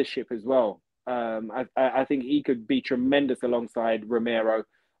his leadership as well. I think he could be tremendous alongside Romero.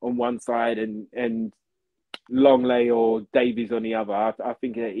 on one side and Longley or Davies on the other. I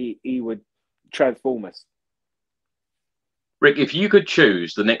think that he would transform us. Rick, if you could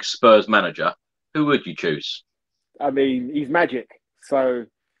choose the next Spurs manager, who would you choose? I mean, he's magic. So,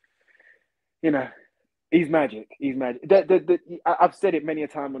 you know, he's magic. He's magic. I've said it many a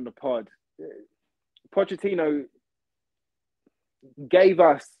time on the pod. Pochettino gave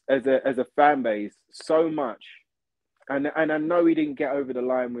us as a fan base so much, and I know he didn't get over the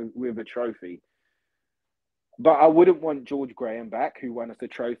line with a trophy. But I wouldn't want George Graham back, who won us a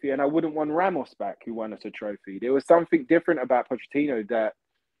trophy, and I wouldn't want Ramos back, who won us a trophy. There was something different about Pochettino that,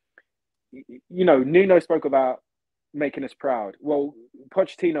 you know, Nuno spoke about making us proud. Well,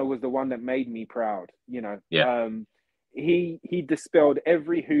 Pochettino was the one that made me proud, you know. Yeah. He dispelled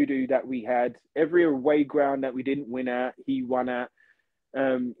every hoodoo that we had, every away ground that we didn't win at, he won at.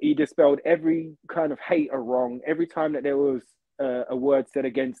 He dispelled every kind of hate or wrong. Every time that there was a word said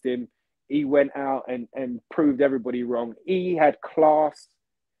against him, he went out and proved everybody wrong. He had class.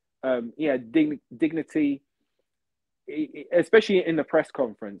 He had dignity, especially in the press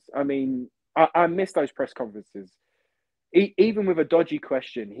conference. I mean, I miss those press conferences. Even with a dodgy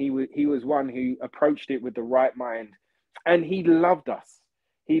question, he was one who approached it with the right mind. And he loved us.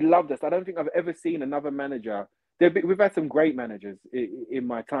 He loved us. I don't think I've ever seen another manager. We've had some great managers in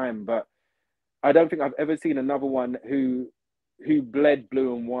my time, but I don't think I've ever seen another one who bled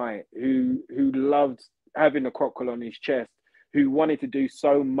blue and white, who loved having a cockle on his chest, who wanted to do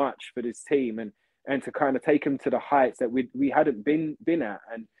so much for this team and to kind of take him to the heights that we hadn't been at.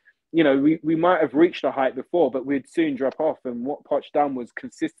 And, you know, we might have reached a height before, but we'd soon drop off. And what Poch done was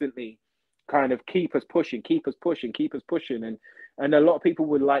consistently kind of keep us pushing. And a lot of people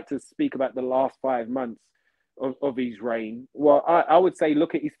would like to speak about the last 5 months of his reign. Well, I would say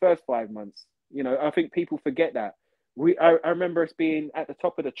look at his first 5 months. You know, I think people forget that. I remember us being at the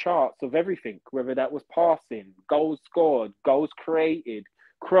top of the charts of everything, whether that was passing, goals scored, goals created,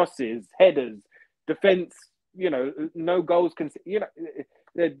 crosses, headers, defense, you know, no goals. You know,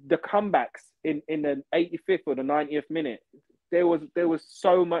 the comebacks in the 85th or the 90th minute, there was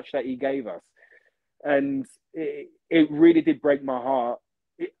so much that he gave us. And it really did break my heart.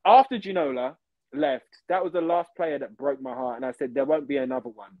 After Ginola left, that was the last player that broke my heart. And I said, there won't be another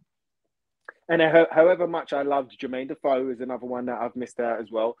one. And however much I loved Jermaine Defoe is another one that I've missed out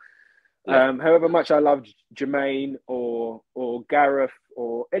as well. Yeah. However much I loved Jermaine or Gareth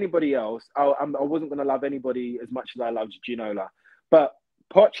or anybody else, I wasn't going to love anybody as much as I loved Ginola. But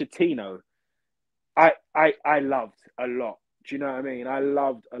Pochettino, I loved a lot. Do you know what I mean? I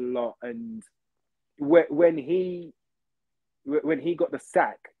loved a lot. And when he got the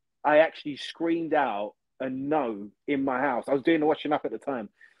sack, I actually screamed out a no in my house. I was doing the washing up at the time.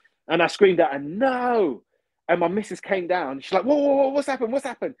 And I screamed out a no. And my missus came down. She's like, whoa, what's happened? What's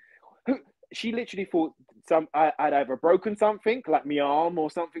happened? She literally thought I'd either broken something, like my arm or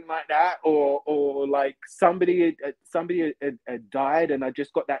something like that, or like somebody had died, and I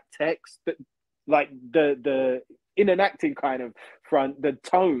just got that text that, like, the in an acting kind of front, the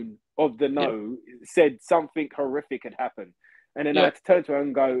tone of the no said something horrific had happened. And then I had to turn to her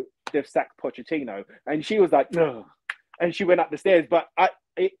and go, they've sacked Pochettino. And she was like, no. And she went up the stairs. But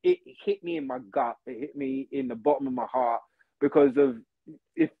it hit me in my gut. It hit me in the bottom of my heart because of,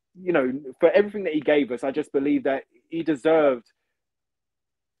 if you know, for everything that he gave us, I just believe that he deserved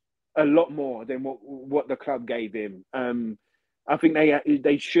a lot more than what the club gave him. I think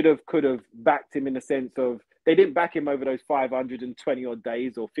they could have backed him in the sense of, they didn't back him over those 520 odd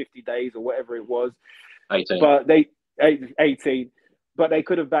days or 50 days or whatever it was. 18. But 18. But they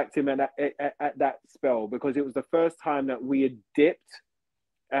could have backed him at that spell, because it was the first time that we had dipped.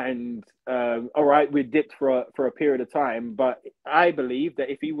 And all right, we dipped for a period of time. But I believe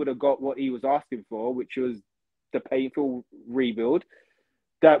that if he would have got what he was asking for, which was the painful rebuild,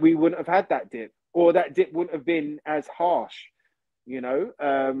 that we wouldn't have had that dip, or that dip wouldn't have been as harsh, you know.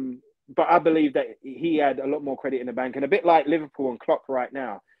 But I believe that he had a lot more credit in the bank, and a bit like Liverpool and Klopp right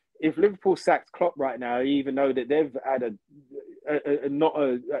now. If Liverpool sacked Klopp right now, even though that they've had a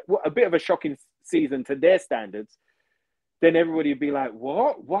bit of a shocking season to their standards, then everybody would be like,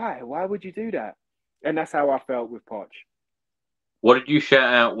 what? Why? Why would you do that? And that's how I felt with Poch. What did you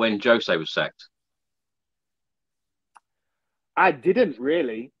shout out when Jose was sacked? I didn't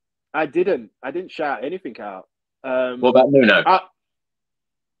really. I didn't shout anything out. What about Nuno?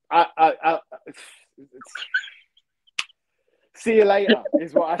 See you later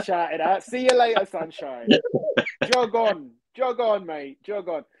is what I shouted out. See you later, sunshine. Jog on, mate. Jog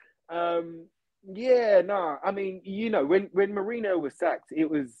on. Yeah, no. I mean, you know, when Mourinho was sacked, it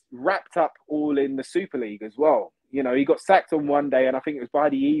was wrapped up all in the Super League as well. You know, he got sacked on one day, and I think it was by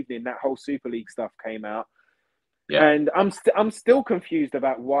the evening that whole Super League stuff came out. Yeah. And I'm still confused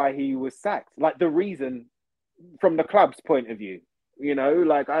about why he was sacked. Like the reason from the club's point of view, you know,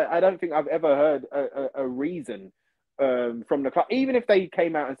 like I don't think I've ever heard a reason from the club, even if they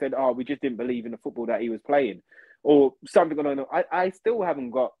came out and said, "Oh, we just didn't believe in the football that he was playing," or something on. I still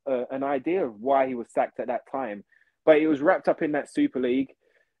haven't got an idea of why he was sacked at that time. But it was wrapped up in that Super League,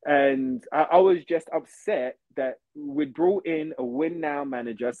 and I was just upset that we'd brought in a win now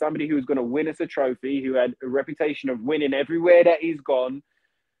manager, somebody who was going to win us a trophy, who had a reputation of winning everywhere that he's gone.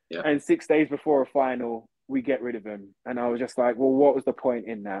 Yeah. And 6 days before a final, we get rid of him. And I was just like, well, what was the point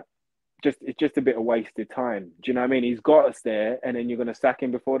in that? It's just a bit of wasted time. Do you know what I mean? He's got us there, and then you're going to sack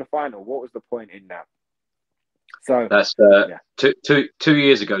him before the final. What was the point in that? So that's yeah. 2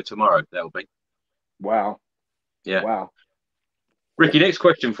 years ago tomorrow. That'll be. Wow. Yeah. Wow. Ricky, next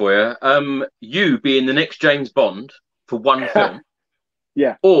question for you. You being the next James Bond for one film,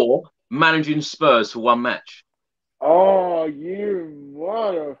 yeah, or managing Spurs for one match. Oh, you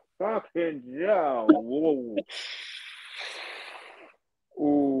motherfucking yeah! Whoa.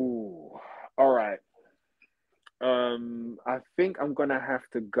 Ooh. All right. I think I'm gonna have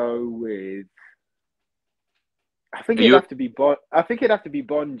to go with. I think it'd have to be Bond. I think it'd have to be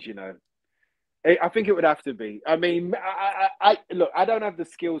Bond. You know. I think it would have to be. I mean, I look. I don't have the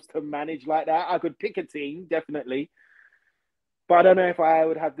skills to manage like that. I could pick a team, definitely, but I don't know if I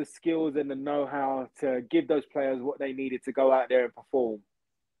would have the skills and the know-how to give those players what they needed to go out there and perform.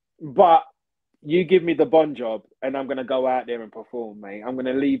 But you give me the Bond job, and I'm going to go out there and perform, mate. I'm going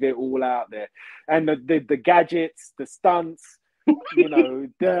to leave it all out there, and the gadgets, the stunts, you know,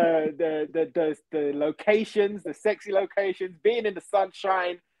 the locations, the sexy locations, being in the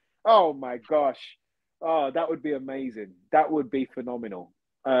sunshine. Oh my gosh. Oh, that would be amazing. That would be phenomenal.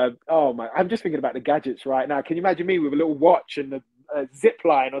 Oh my, I'm just thinking about the gadgets right now. Can you imagine me with a little watch and a zip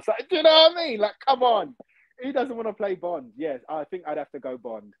line or something? Do you know what I mean? Like, come on. Who doesn't want to play Bond? Yes, I think I'd have to go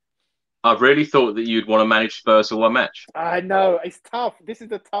Bond. I really thought that you'd want to manage Spurs for one match. I know, it's tough. This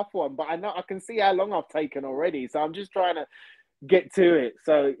is a tough one, but I know I can see how long I've taken already. So I'm just trying to get to it.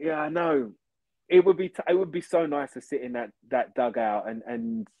 So yeah, I know. It would be so nice to sit in that dugout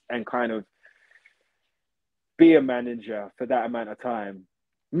and kind of be a manager for that amount of time.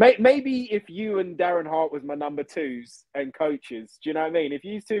 Maybe if you and Darren Hart was my number twos and coaches, do you know what I mean? If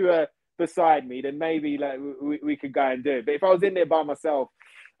you two are beside me, then maybe like we could go and do it. But if I was in there by myself,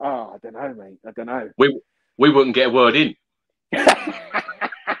 I don't know, mate. I don't know. We wouldn't get a word in.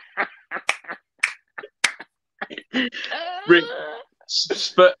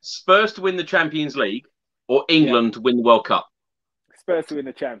 Spurs to win the Champions League or England to win the World Cup? Spurs to win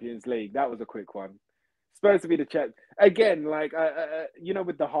the Champions League. That was a quick one. Spurs to be the champ. Again, like, you know,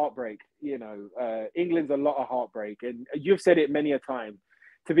 with the heartbreak, you know, England's a lot of heartbreak. And you've said it many a time.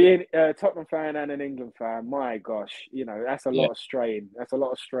 To be a Tottenham fan and an England fan, my gosh, you know, that's a lot of strain. That's a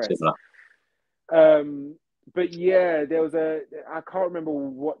lot of stress. But yeah, there was I can't remember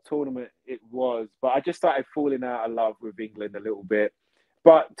what tournament it was, but I just started falling out of love with England a little bit.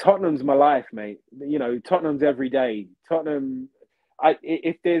 But Tottenham's my life, mate. You know, Tottenham's every day. Tottenham,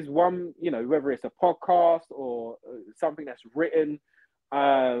 if there's one, you know, whether it's a podcast or something that's written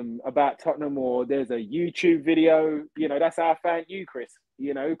about Tottenham, or there's a YouTube video, you know, that's how I found you, Chris,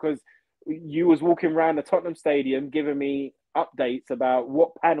 you know, because you was walking around the Tottenham stadium giving me updates about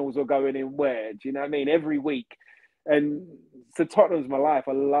what panels are going in where. Do you know what I mean? Every week. And so Tottenham's my life.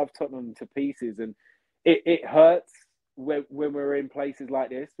 I love Tottenham to pieces. And it hurts when we're in places like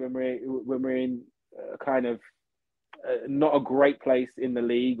this, when we're in kind of not a great place in the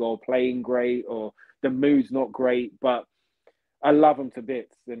league or playing great or the mood's not great, but I love them to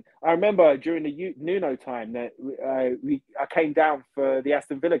bits. And I remember during the Nuno time that I came down for the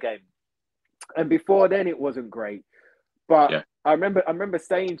Aston Villa game. And before then it wasn't great. But I remember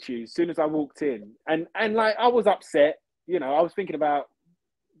saying to you as soon as I walked in, and like I was upset, you know, I was thinking about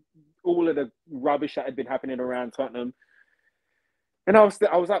all of the rubbish that had been happening around Tottenham. And I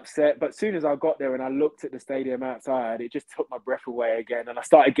was upset, but as soon as I got there and I looked at the stadium outside, it just took my breath away again. And I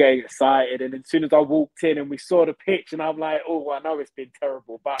started getting excited. And as soon as I walked in and we saw the pitch, and I'm like, oh, I know it's been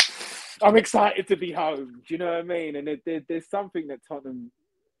terrible, but I'm excited to be home. Do you know what I mean? And there's something that Tottenham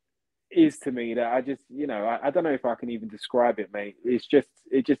is to me that I just, you know, I don't know if I can even describe it, mate. It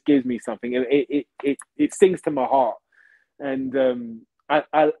just gives me something. It sings to my heart. And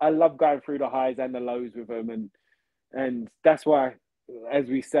I love going through the highs and the lows with them. And that's why, as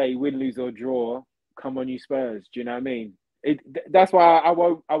we say, win, lose or draw, come on you Spurs. Do you know what I mean? That's why I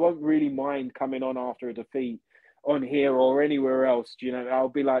won't really mind coming on after a defeat on here or anywhere else. Do you know? I'll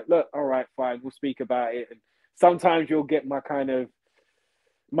be like, look, all right, fine, we'll speak about it. And sometimes you'll get my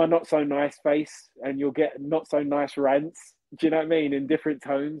not so nice face, and you'll get not so nice rants. Do you know what I mean? In different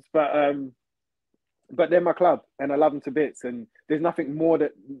tones, but they're my club, and I love them to bits. And there's nothing more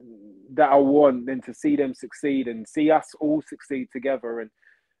that I want than to see them succeed and see us all succeed together.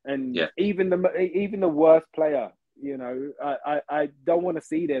 And Yeah. even the worst player, you know, I don't want to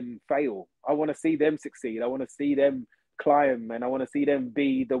see them fail. I want to see them succeed. I want to see them climb, and I want to see them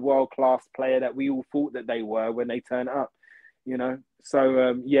be the world-class player that we all thought that they were when they turn up, you know?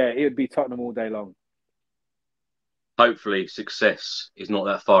 So, yeah, it would be Tottenham all day long. Hopefully success is not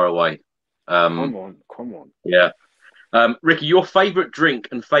that far away. Come on. Yeah. Ricky, your favourite drink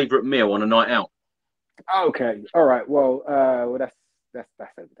and favourite meal on a night out? Okay. All right. Well, that's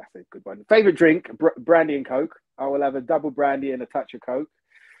a good one. Favorite drink, brandy and Coke. I will have a double brandy and a touch of Coke.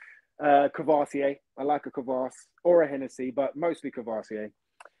 Cavassier. I like a Cavass or a Hennessy, but mostly Cavassier.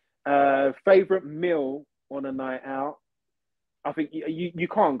 Favorite meal on a night out. I think you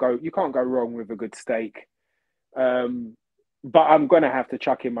can't go wrong with a good steak. But I'm gonna have to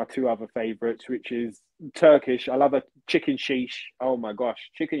chuck in my two other favorites, which is Turkish. I love a chicken sheesh. Oh my gosh,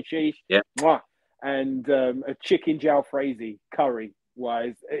 chicken sheesh. Yeah. Mwah. And a chicken jalfrezi curry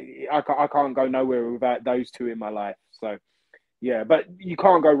wise. I can't go nowhere without those two in my life. So yeah, but you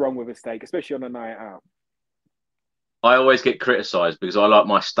can't go wrong with a steak, especially on a night out. I always get criticised because I like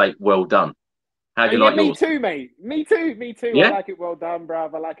my steak well done. How do you like yours? Me too, mate. Me too. Yeah? I like it well done,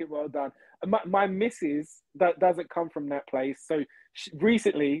 bruv. I like it well done. My missus, that doesn't come from that place. So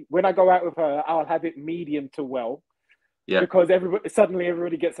recently, when I go out with her, I'll have it medium to well. Yeah. Because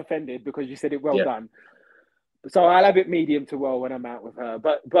everybody gets offended because you said it well Yeah. done. So I'll have it medium to well when I'm out with her.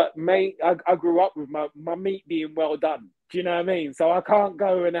 But mate, I grew up with my meat being well done. Do you know what I mean? So I can't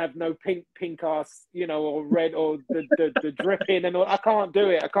go and have no pink ass, you know, or red or the dripping and all. I can't do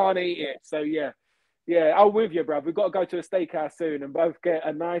it. I can't eat it. So yeah, I'm with you, bro. We've got to go to a steakhouse soon and both get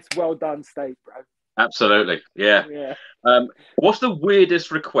a nice, well done steak, bro. Absolutely, yeah. What's the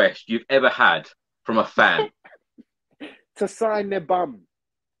weirdest request you've ever had from a fan? To sign their bum.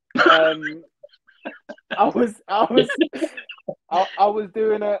 I was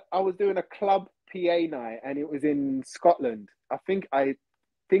doing a club PA night, and it was in Scotland. I think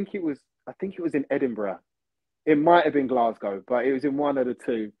it was in Edinburgh. It might have been Glasgow, but it was in one of the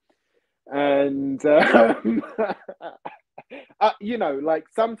two. And you know, like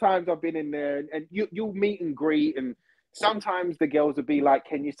sometimes I've been in there, and you'll meet and greet, and sometimes the girls will be like,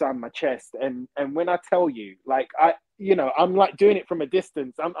 "Can you sign my chest?" And when I tell you, like I'm like doing it from a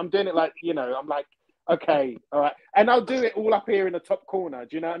distance. I'm doing it like, you know, I'm like, okay, all right, and I'll do it all up here in the top corner.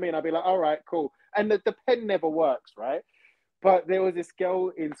 Do you know what I mean? I'll be like, all right, cool. And the pen never works, right? But there was this girl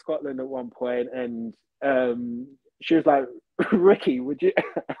in Scotland at one point, and she was like, "Ricky, would you?"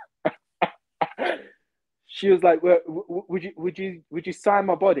 She was like, well, would you sign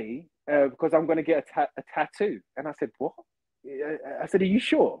my body because I'm going to get a tattoo? And I said, what? I said, are you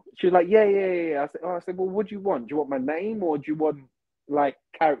sure? She was like, yeah. I said, well, what do you want? Do you want my name, or do you want like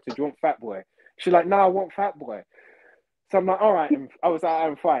character? Do you want Fat Boy? She's like, no, I want Fat Boy. So I'm like, all right. And I was like,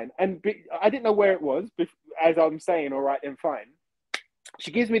 I'm fine. And I didn't know where it was, as I'm saying, all right, then fine.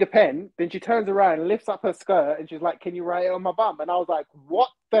 She gives me the pen, then she turns around and lifts up her skirt, and she's like, can you write it on my bum? And I was like, what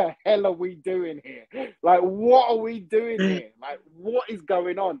the hell are we doing here? Like, what are we doing here? Like, what is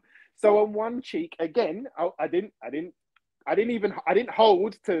going on? So on one cheek, again, I didn't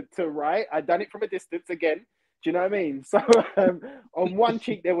hold to write. I'd done it from a distance again. Do you know what I mean? So on one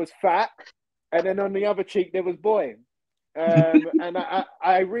cheek there was fat, and then on the other cheek there was boy. And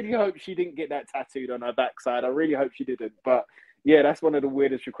I really hope she didn't get that tattooed on her backside. I really hope she didn't. But yeah, that's one of the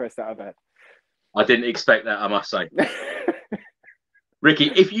weirdest requests that I've had. I didn't expect that, I must say.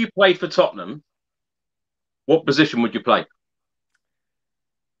 Ricky, if you played for Tottenham, what position would you play?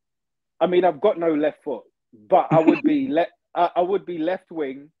 I mean, I've got no left foot, but I would be I would be left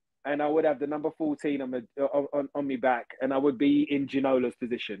wing, and I would have the number 14 on me back, and I would be in Ginola's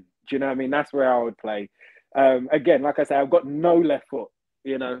position. Do you know what I mean? That's where I would play. Again, like I say, I've got no left foot,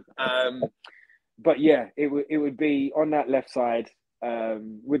 you know. But yeah, it would be on that left side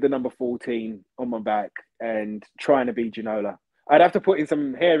with the number 14 on my back and trying to be Ginola. I'd have to put in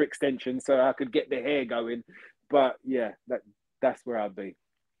some hair extensions so I could get the hair going. But yeah, that's where I'd be.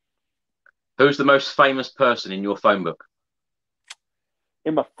 Who's the most famous person in your phone book?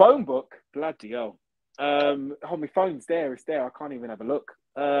 In my phone book? Bloody hell. My phone's there. It's there. I can't even have a look.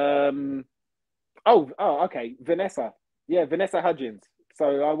 Okay. Vanessa. Yeah, Vanessa Hudgens.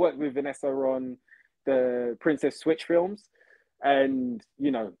 So I worked with Vanessa on the Princess Switch films. And,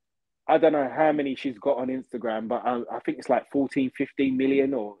 you know, I don't know how many she's got on Instagram, but I think it's like 14, 15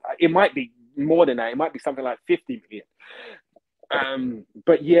 million, or it might be more than that. It might be something like 50 million.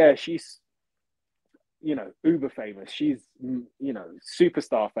 But yeah, she's, you know, uber famous. She's, you know,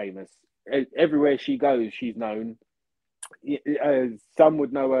 superstar famous. Everywhere she goes, she's known. Some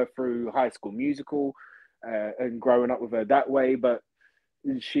would know her through High School Musical and growing up with her that way, but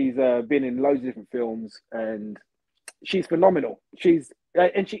she's been in loads of different films, and she's phenomenal. She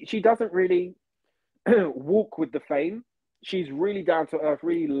doesn't really walk with the fame. She's really down to earth,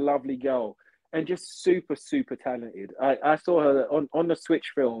 really lovely girl, and just super, super talented. I saw her on the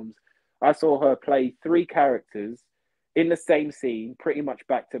Switch films. I saw her play 3 characters in the same scene, pretty much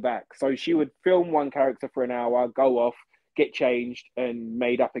back to back. So she would film one character for an hour, go off, get changed and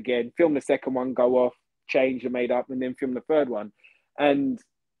made up again, film the second one, go off, change and made up, and then film the third one. And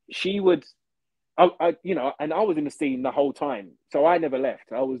she would, you know, and I was in the scene the whole time, so I never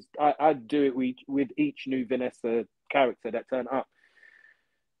left. I'd do it with each new Vanessa character that turned up,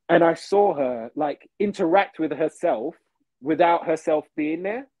 and I saw her like interact with herself without herself being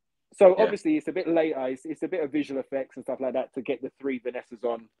there. So obviously it's a bit later. It's a bit of visual effects and stuff like that to get the 3 Vanessas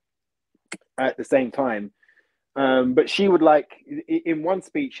on at the same time. But she would, like, in one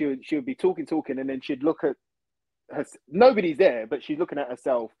speech, she would be talking, and then she'd look at her. Nobody's there, but she's looking at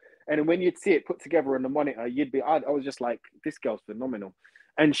herself. And then when you'd see it put together on the monitor, I was just like, this girl's phenomenal.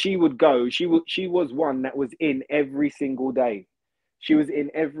 And she would go. She was one that was in every single day. She was in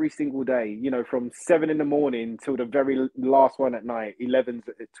every single day, you know, from 7 in the morning till the very last one at night, 11s,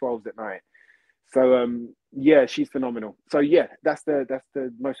 12s at night. So, yeah, she's phenomenal. So, yeah, that's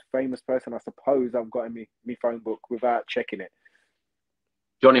the most famous person, I suppose, I've got in my phone book without checking it.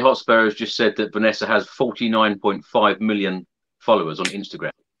 Johnny Hotspur has just said that Vanessa has 49.5 million followers on Instagram.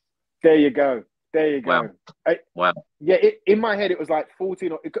 There you go. Wow. Wow. Yeah, in my head, it was like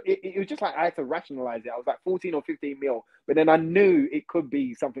 14. It was just like I had to rationalize it. I was like 14 or 15 mil. But then I knew it could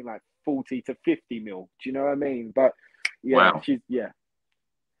be something like 40 to 50 mil. Do you know what I mean? But, yeah, wow. She's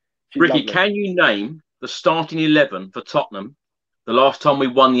Ricky, lovely. can you name the starting 11 for Tottenham the last time we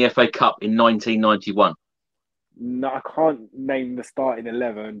won the FA Cup in 1991? No, I can't name the starting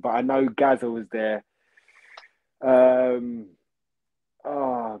 11, but I know Gaza was there. Oh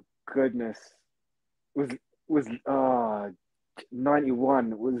goodness, was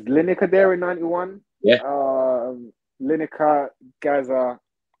 91? Was Lineker there in 91? Yeah. Lineker, Gaza,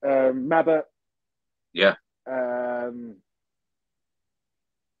 Mabert. Yeah.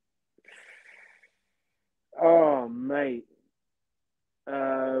 Oh mate.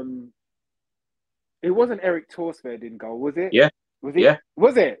 It wasn't Eric Torsfed in goal, was it? Yeah. Was it? Yeah.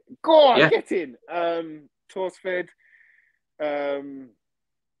 Was it? Go on, yeah. Get in. Torsfed.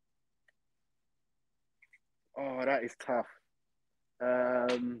 Oh, that is tough.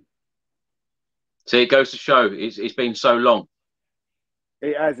 See, it goes to show it's been so long.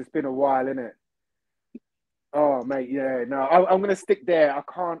 It has. It's been a while, isn't it? Oh, mate. Yeah. No, I'm gonna stick there. I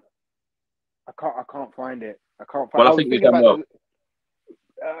can't find it. I can't find. Well, I think you've done well.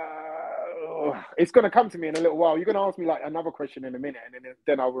 It's going to come to me in a little while. You're going to ask me like another question in a minute, and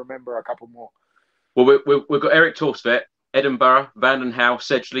then I'll remember a couple more. Well, we've got Eric Torsfed, Edinburgh, Vanden Howes,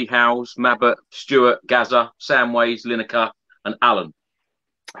 Sedgley, Howes, Mabert, Stewart, Gaza, Samways, Lineker, and Allen.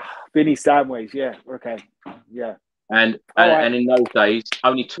 Vinny Samways, yeah. Okay. Yeah. And in those days,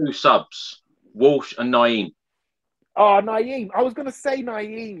 only 2 subs, Walsh and Naeem. Oh, Naeem. I was going to say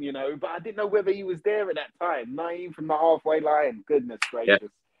Naeem, you know, but I didn't know whether he was there at that time. Naeem from the halfway line. Goodness gracious.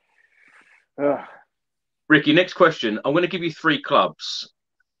 Yeah. Ricky, next question. I'm going to give you 3 clubs.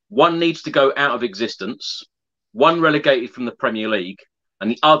 One needs to go out of existence, one relegated from the Premier League,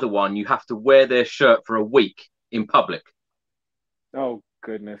 and the other one you have to wear their shirt for a week in public. Oh,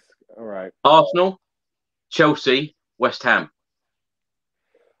 goodness. All right. Arsenal, Chelsea, West Ham.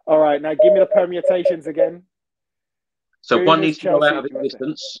 All right. Now, give me the permutations again. So Gooners, one needs to Chelsea, go out of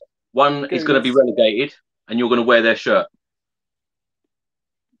existence, one is going to be relegated, and you're going to wear their shirt.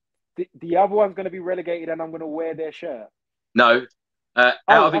 The other one's going to be relegated, and I'm going to wear their shirt. No. Out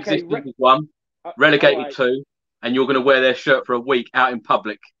of existence is one, relegated 2, and you're going to wear their shirt for a week out in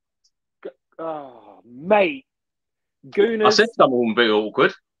public. Oh, mate. Gooners. I said some of them would be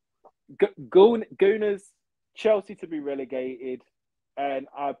awkward. Gooners, Chelsea to be relegated, and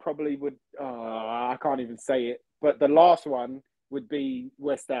I probably would. I can't even say it, but the last one would be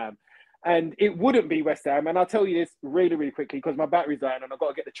West Ham, and it wouldn't be West Ham. And I'll tell you this really, really quickly because my battery's dying, and I've got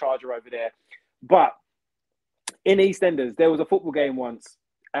to get the charger over there. But in EastEnders, there was a football game once,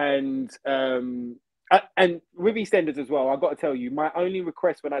 and with EastEnders as well, I've got to tell you, my only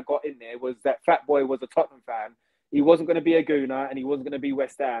request when I got in there was that Fat Boy was a Tottenham fan. He wasn't going to be a Gooner, and he wasn't going to be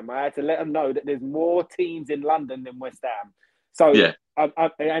West Ham. I had to let him know that there's more teams in London than West Ham. So Yeah.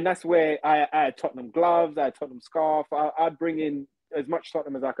 And that's where I had Tottenham gloves, I had Tottenham scarf. I'd bring in as much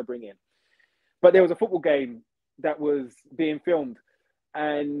Tottenham as I could bring in. But there was a football game that was being filmed,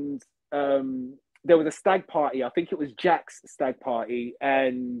 and there was a stag party. I think it was Jack's stag party,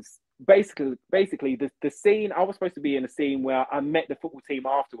 and basically the scene, I was supposed to be in a scene where I met the football team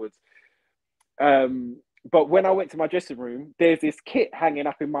afterwards. But when I went to my dressing room, there's this kit hanging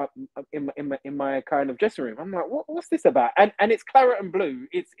up in my kind of dressing room. I'm like, what's this about? And it's claret and blue.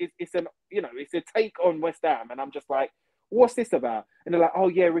 It's a take on West Ham, and I'm just like, what's this about? And they're like, oh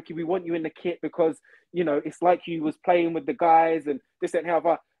yeah, Ricky, we want you in the kit because it's like you was playing with the guys and this and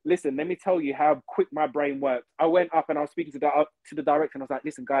how. Listen, let me tell you how quick my brain worked. I went up and I was speaking to the director, and I was like,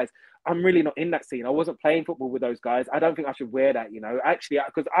 listen, guys, I'm really not in that scene. I wasn't playing football with those guys. I don't think I should wear that, Actually,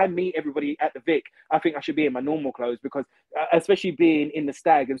 because I meet everybody at the Vic, I think I should be in my normal clothes because, especially being in the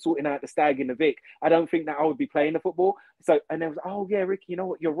stag and sorting out the stag in the Vic, I don't think that I would be playing the football. So, and they was, oh yeah, Ricky, you know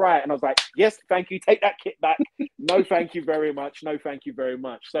what? You're right. And I was like, yes, thank you. Take that kit back. No, thank you very much. No, thank you very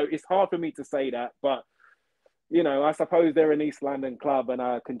much. So it's hard for me to say that, but I suppose they're an East London club and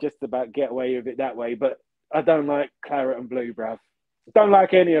I can just about get away with it that way. But I don't like claret and blue, bruv. Don't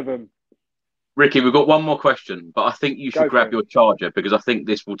like any of them. Ricky, we've got one more question, but I think you should grab your charger because I think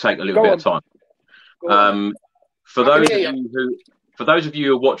this will take a little bit of time. For those of you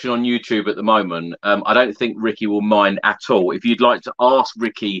who are watching on YouTube at the moment, I don't think Ricky will mind at all. If you'd like to ask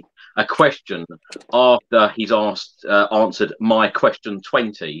Ricky a question after he's answered my question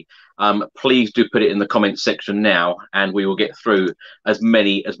 20, please do put it in the comments section now, and we will get through as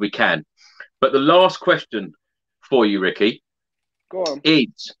many as we can. But the last question for you, Ricky,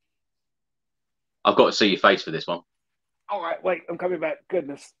 is, I've got to see your face for this one. All right, wait, I'm coming back.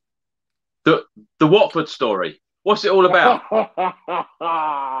 Goodness. The Watford story. What's it all about?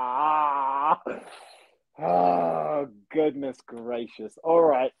 Oh, goodness gracious. All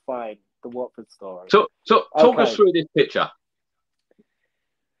right, fine. The Watford story. Talk us through this picture.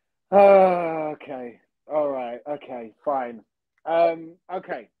 Okay. All right. Okay, fine.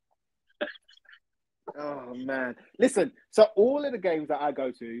 Okay. Oh, man. Listen, so all of the games that I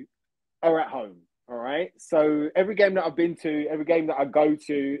go to are at home. All right. So every game that I've been to, every game that I go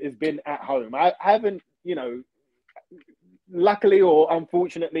to has been at home. I haven't, luckily or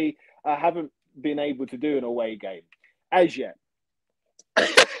unfortunately, I haven't been able to do an away game as yet.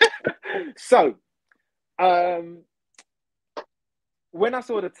 So, when I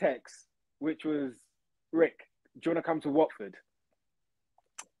saw the text, which was, Rick, do you want to come to Watford?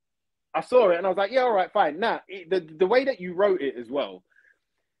 I saw it and I was like, yeah, all right, fine. Now, the way that you wrote it as well.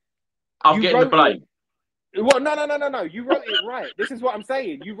 I'm getting the blame. Well, no. You wrote it right. This is what I'm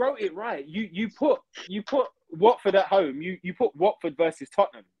saying. You wrote it right. You put Watford at home. You put Watford versus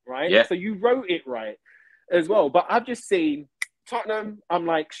Tottenham, right? Yeah. So you wrote it right as well. But I've just seen Tottenham. I'm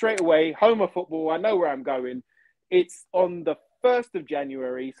like, straight away, home of football. I know where I'm going. It's on the 1st of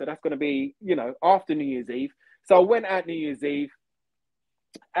January. So that's going to be, after New Year's Eve. So I went out New Year's Eve,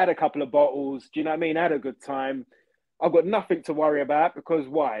 had a couple of bottles. Do you know what I mean? Had a good time. I've got nothing to worry about because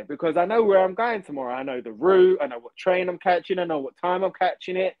why? Because I know where I'm going tomorrow. I know the route. I know what train I'm catching. I know what time I'm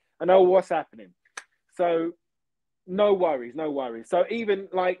catching it. I know what's happening. So no worries. So even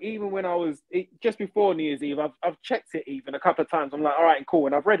when I was just before New Year's Eve, I've checked it even a couple of times. I'm like, all right, cool.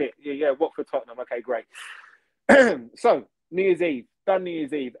 And I've read it. Yeah, Watford Tottenham. Okay, great. So New Year's Eve, done New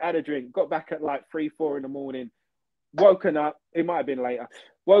Year's Eve, had a drink, got back at like 3-4 in the morning, woken up. It might have been later.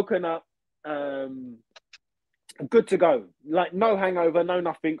 Woken up. Good to go. Like no hangover, no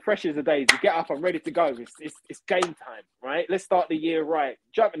nothing. Fresh as a daisy. Get up. I'm ready to go. It's game time, right? Let's start the year right.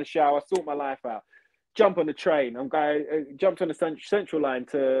 Jump in the shower. Sort my life out. Jump on the train. I'm going. Jumped on the Central line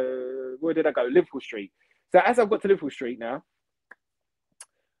to where did I go? Liverpool Street. So as I've got to Liverpool Street now,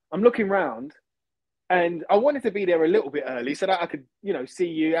 I'm looking round, and I wanted to be there a little bit early so that I could, see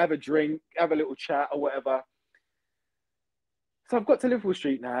you, have a drink, have a little chat or whatever. So I've got to Liverpool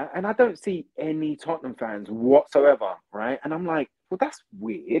Street now, and I don't see any Tottenham fans whatsoever, right? And I'm like, well, that's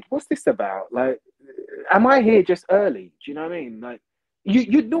weird. What's this about? Like, am I here just early? Do you know what I mean? Like,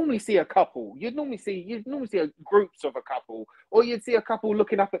 you'd normally see a couple. You'd normally see groups of a couple, or you'd see a couple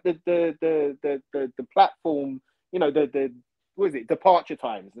looking up at the platform. What is it? Departure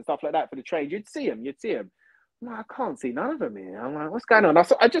times and stuff like that for the train. You'd see them. I'm like, I can't see none of them here. I'm like, what's going on?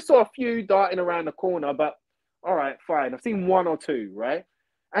 I just saw a few darting around the corner, but. All right, fine. I've seen one or two, right?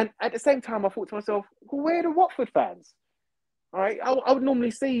 And at the same time, I thought to myself, well, where are the Watford fans? All right, I would normally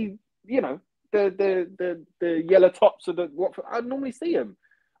see, the yellow tops of the Watford. I'd normally see them.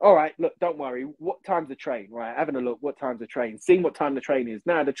 All right, look, don't worry. What time's the train? Right, having a look. What time's the train? Seeing what time the train is.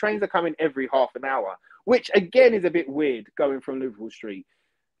 Now, the trains are coming every half an hour, which again is a bit weird going from Liverpool Street.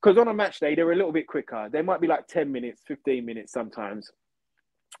 Because on a match day, they're a little bit quicker. They might be like 10 minutes, 15 minutes sometimes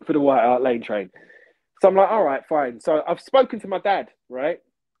for the White Hart Lane train. So I'm like, all right, fine. So I've spoken to my dad, right?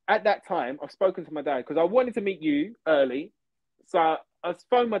 At that time, I've spoken to my dad because I wanted to meet you early. So I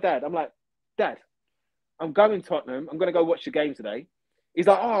phoned my dad. I'm like, Dad, I'm going to Tottenham. I'm going to go watch the game today. He's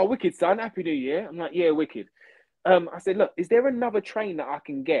like, oh, wicked, son. Happy New Year. I'm like, yeah, wicked. I said, look, is there another train that I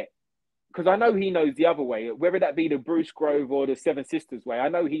can get? Because I know he knows the other way, whether that be the Bruce Grove or the Seven Sisters way. I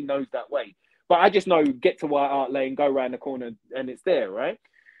know he knows that way. But I just know get to White Hart Lane, go around the corner, and it's there, right?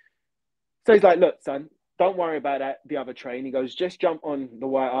 So he's like, look, son, don't worry about that, the other train. He goes, just jump on the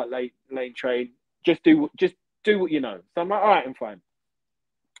White Hart Lane train. Just do what you know. So I'm like, all right, I'm fine.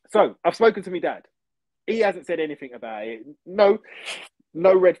 So I've spoken to my dad. He hasn't said anything about it. No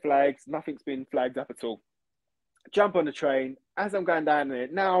red flags. Nothing's been flagged up at all. Jump on the train. As I'm going down there,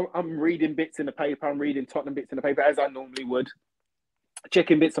 now I'm reading bits in the paper. I'm reading Tottenham bits in the paper as I normally would.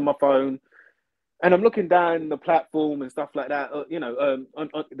 Checking bits on my phone. And I'm looking down the platform and stuff like that, on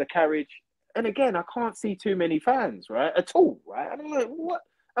the carriage. And again, I can't see too many fans, right? At all, right? And I'm like, what?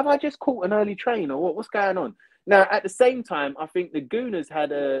 Have I just caught an early train or what? What's going on? Now, at the same time, I think the Gooners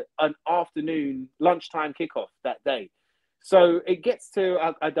had an afternoon lunchtime kickoff that day. So it gets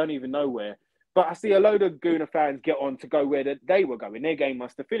to, I don't even know where, but I see a load of Gooner fans get on to go where they were going. Their game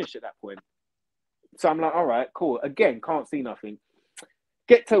must have finished at that point. So I'm like, all right, cool. Again, can't see nothing.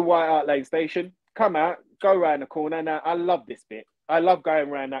 Get to White Hart Lane Station, come out, go around the corner. Now, I love this bit. I love going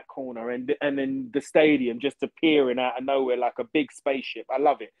around that corner and then the stadium just appearing out of nowhere like a big spaceship. I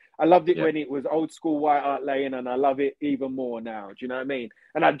love it. I loved it when it was old school White Hart Lane, and I love it even more now. Do you know what I mean?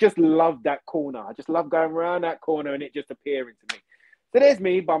 And I just love that corner. I just love going around that corner and it just appearing to me. So there's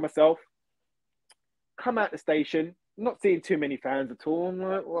me by myself. Come out the station, not seeing too many fans at all. I'm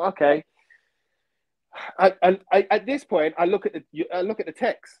like, well, okay. I at this point, I look at the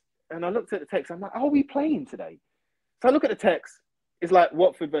text, and I looked at the text. I'm like, are we playing today? So I look at the text. It's like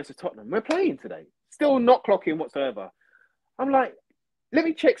Watford versus Tottenham. We're playing today. Still not clocking whatsoever. I'm like, let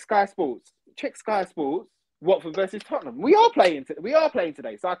me check Sky Sports. Check Sky Sports. Watford versus Tottenham. We are playing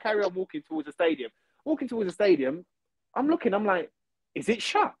today. So I carry on walking towards the stadium. Walking towards the stadium, I'm looking. I'm like, is it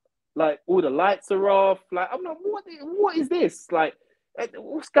shut? Like all the lights are off. Like I'm like, what is this? Like,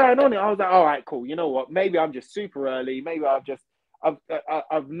 what's going on here? I was like, all right, cool. You know what? Maybe I'm just super early. Maybe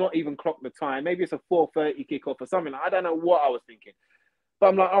I've not even clocked the time. Maybe it's a 4:30 kickoff or something. I don't know what I was thinking. But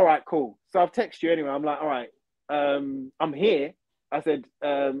I'm like, all right, cool. So I've texted you anyway. I'm like, all right, I'm here. I said,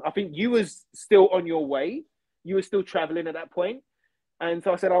 I think you was still on your way. You were still traveling at that point. And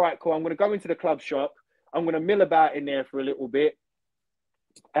so I said, all right, cool. I'm going to go into the club shop. I'm going to mill about in there for a little bit.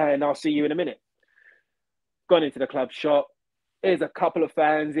 And I'll see you in a minute. Gone into the club shop. There's a couple of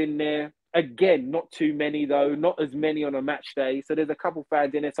fans in there. Again, not too many, though. Not as many on a match day. So there's a couple of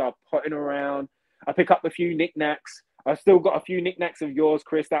fans in there. So I'm potting around. I pick up a few knickknacks. I've still got a few knickknacks of yours,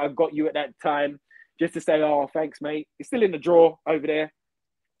 Chris, that I got you at that time, just to say, oh, thanks, mate. It's still in the drawer over there.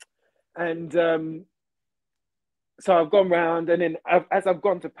 And so I've gone round, and then as I've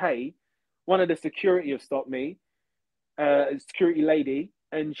gone to pay, one of the security have stopped me, security lady,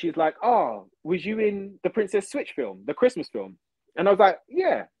 and she's like, oh, was you in the Princess Switch film, the Christmas film? And I was like,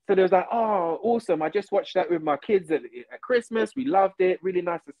 yeah. So they was like, oh, awesome. I just watched that with my kids at Christmas. We loved it. Really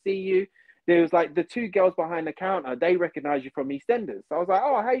nice to see you. There was like the two girls behind the counter. They recognized you from EastEnders. So I was like,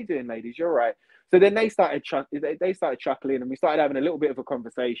 oh, how you doing, ladies? You're right. So then they started chuckling, and we started having a little bit of a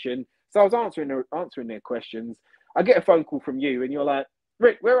conversation. So I was answering their questions. I get a phone call from you, and you're like,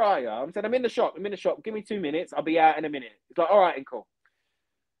 Rick, where are you? I said, I'm in the shop. Give me 2 minutes. I'll be out in a minute. It's like, all right, and cool.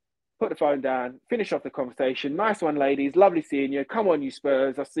 Put the phone down, finish off the conversation. Nice one, ladies. Lovely seeing you. Come on, you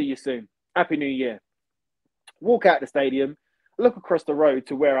Spurs. I'll see you soon. Happy New Year. Walk out the stadium, look across the road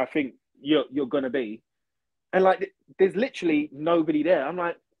to where I think you're going to be. And like, there's literally nobody there. I'm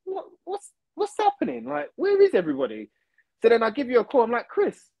like, what's happening? Like, where is everybody? So then I give you a call. I'm like,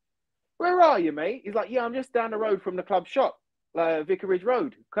 Chris, where are you, mate? He's like, yeah, I'm just down the road from the club shop, like Vicarage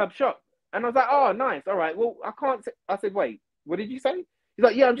Road, club shop. And I was like, oh, nice. All right. Well, I can't. I said, wait, what did you say? He's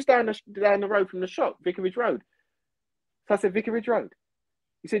like, yeah, I'm just down the road from the shop, Vicarage Road. So I said, Vicarage Road?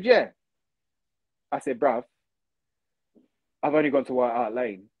 He said, yeah. I said, bruv, I've only gone to White Hart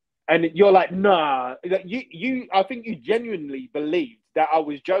Lane. And you're like, nah. I think you genuinely believed that I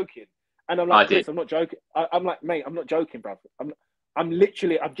was joking. And I'm like, Chris, I'm not joking. I'm like, mate, I'm not joking, bruv. I'm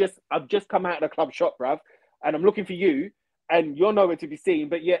literally, I've just come out of the club shop, bruv. And I'm looking for you. And you're nowhere to be seen.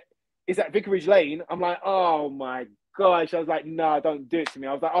 But yet, it's at Vicarage Lane. I'm like, oh my gosh. I was like, no, don't do it to me.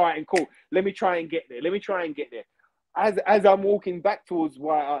 I was like, all right, and cool. Let me try and get there. As I'm walking back towards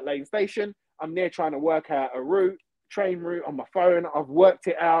White Hart Lane Station, I'm there trying to work out a train route on my phone. I've worked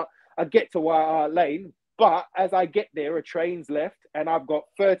it out. I get to White Hart Lane, but as I get there, a train's left and I've got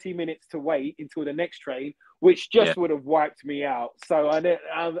 30 minutes to wait until the next train, which just would have wiped me out. So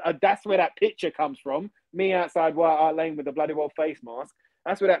that's where that picture comes from. Me outside White Hart Lane with the bloody well face mask.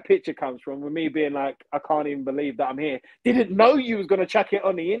 That's where that picture comes from, with me being like, I can't even believe that I'm here. Didn't know you was going to chuck it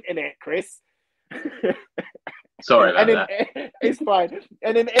on the internet, Chris. Sorry about and then, that. It's fine.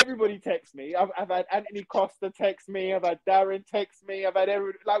 And then everybody texts me. I've had Anthony Costa text me. I've had Darren text me. I've had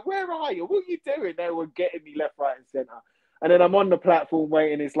everybody, like, where are you? What are you doing? They were getting me left, right, and centre. And then I'm on the platform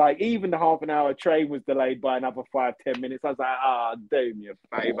waiting. It's like, even the half an hour train was delayed by another 5-10 minutes. I was like, do me a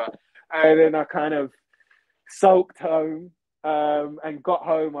favour. And then I kind of sulked home. And got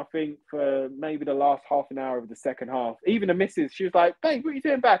home, I think, for maybe the last half an hour of the second half. Even the missus, she was like, babe, what are you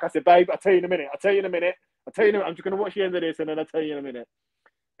doing back? I said, babe, I'll tell you in a minute. I'm just going to watch the end of this and then I'll tell you in a minute.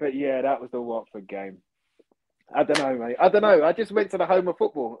 But yeah, that was the Watford game. I don't know, mate. I don't know. I just went to the home of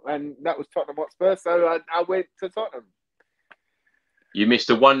football and that was Tottenham Hotspur, so I went to Tottenham. You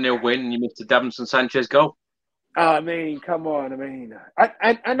missed a 1-0 win and you missed a Davinson Sanchez goal. I mean, come on.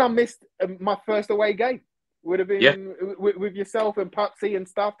 I missed my first away game. Would have been with yourself and Puxy and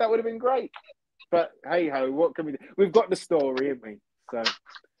stuff. That would have been great. But hey ho, what can we do? We've got the story, haven't we? So,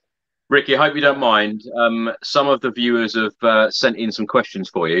 Ricky, I hope you don't mind. Some of the viewers have sent in some questions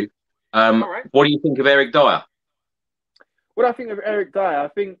for you. right. What do you think of Eric Dyer? What I think of Eric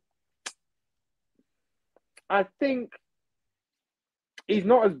Dyer, I think he's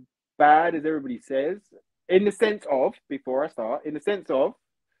not as bad as everybody says. In the sense of,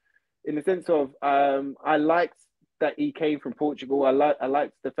 I liked that he came from Portugal. I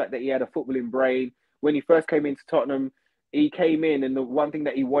liked the fact that he had a footballing brain. When he first came into Tottenham, he came in and the one thing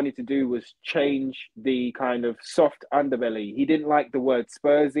that he wanted to do was change the kind of soft underbelly. He didn't like the word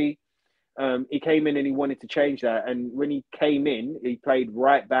Spursy. He came in and he wanted to change that. And when he came in, he played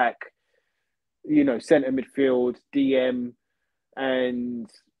right back, centre midfield, DM. And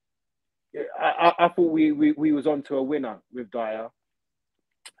I thought we was on to a winner with Dyer.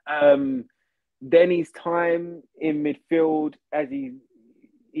 Then his time in midfield, as he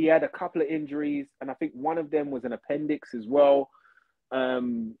had a couple of injuries, and I think one of them was an appendix as well.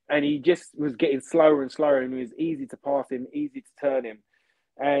 And he just was getting slower and slower, and it was easy to pass him, easy to turn him.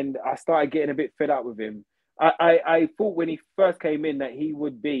 And I started getting a bit fed up with him. I thought when he first came in that he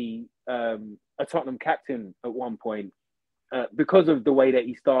would be a Tottenham captain at one point because of the way that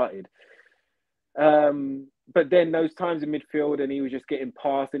he started. But then those times in midfield, and he was just getting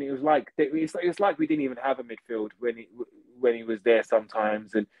past, and it was like we didn't even have a midfield when he was there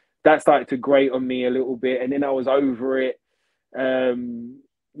sometimes, and that started to grate on me a little bit. And then I was over it, and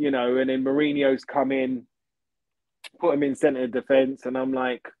then Mourinho's come in, put him in centre defence, and I'm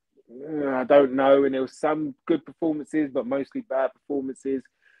like, I don't know. And there was some good performances, but mostly bad performances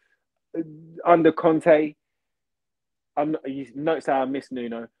under Conte. You notice how I miss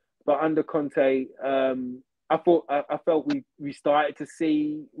Nuno. But under Conte, I felt we started to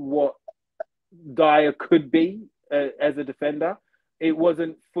see what Dyer could be as a defender. It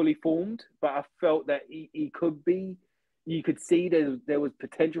wasn't fully formed, but I felt that he could be. You could see there was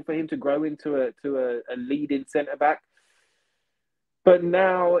potential for him to grow into a leading centre back. But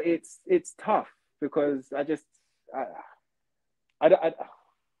now it's tough because it's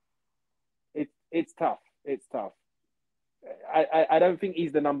tough. It's tough. I don't think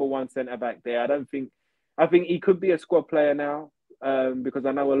he's the number one centre back there. I think he could be a squad player now because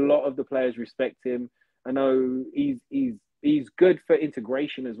I know a lot of the players respect him. I know he's good for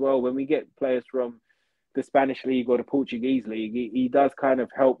integration as well. When we get players from the Spanish league or the Portuguese league, he does kind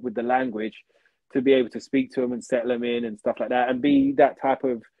of help with the language to be able to speak to them and settle them in and stuff like that, and be that type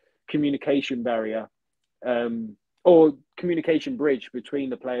of communication barrier or communication bridge between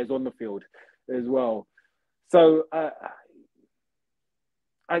the players on the field as well. So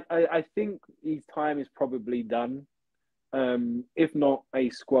I think his time is probably done, if not a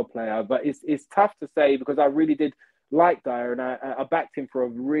squad player. But it's tough to say because I really did like Dyer and I backed him for a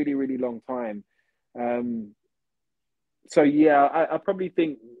really, really long time. So yeah, I probably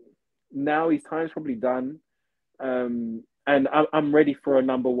think now his time's probably done. And I'm ready for a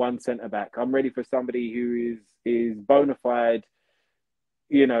number one centre back. I'm ready for somebody who is bona fide,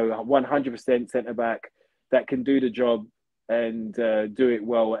 100% centre back that can do the job and do it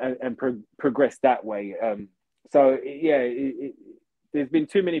well and progress that way. So yeah, there's been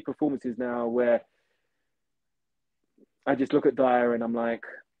too many performances now where I just look at Dyer and I'm like,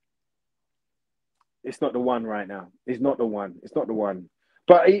 it's not the one right now. It's not the one. It's not the one.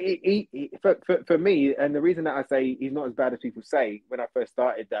 But for me, and the reason that I say he's not as bad as people say when I first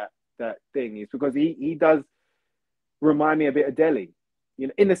started that thing is because he does remind me a bit of Delhi, you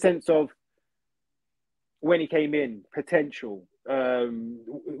know, in the sense of when he came in, potential,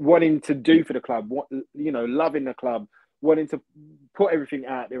 wanting to do for the club, you know, loving the club, wanting to put everything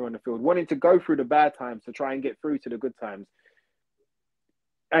out there on the field, wanting to go through the bad times to try and get through to the good times.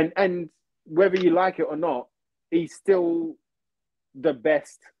 And whether you like it or not, he's still the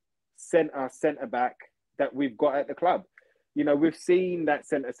best centre back that we've got at the club. You know, we've seen that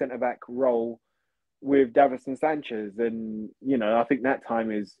centre back role with Davison Sanchez, and you know, I think that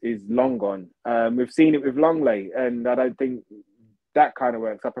time is long gone. We've seen it with Longley, and I don't think that kind of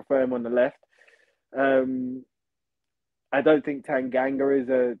works. I prefer him on the left. I don't think Tanganga is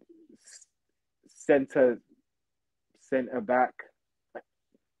a centre back.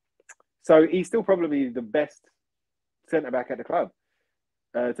 So he's still probably the best centre back at the club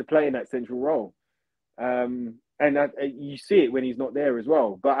to play in that central role. And you see it when he's not there as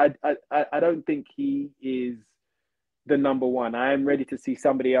well. But I don't think he is the number one. I am ready to see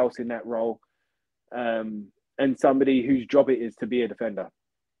somebody else in that role, and somebody whose job it is to be a defender.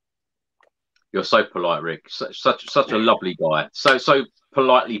 You're so polite, Rick. Such a lovely guy. So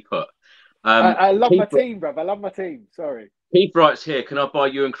politely put. I love my team, bruv. I love my team. Sorry. Keith writes here, can I buy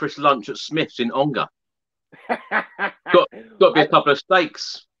you and Chris lunch at Smith's in Ongar? got to be a couple of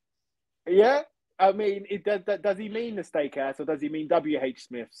steaks. Yeah. I mean, does he mean the steakhouse or does he mean WH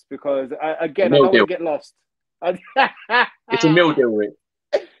Smith's? Because, again, I don't want to get lost. It's a meal deal, Rick.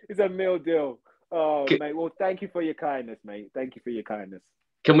 It's a meal deal. Oh, mate. Well, thank you for your kindness, mate. Thank you for your kindness.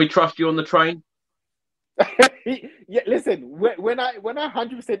 Can we trust you on the train? Yeah, listen, when I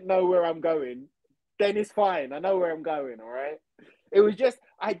 100% know where I'm going, then it's fine. I know where I'm going, all right? It was just,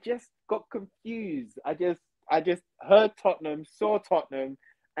 I just got confused. I just heard Tottenham, saw Tottenham,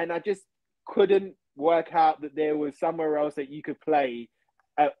 and I just couldn't work out that there was somewhere else that you could play,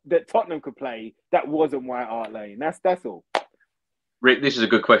 that Tottenham could play, that wasn't White Hart Lane. That's all. Rick, this is a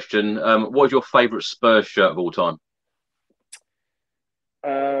good question. What is your favourite Spurs shirt of all time?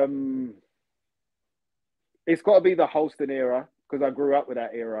 It's got to be the Holston era, because I grew up with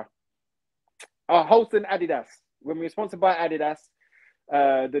that era. Holston Adidas. When we were sponsored by Adidas,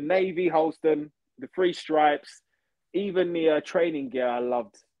 the navy Holston, the 3 stripes, even the training gear I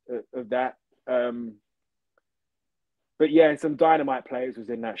loved of that. But yeah, and some Dynamite players was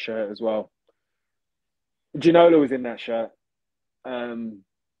in that shirt as well. Ginola was in that shirt.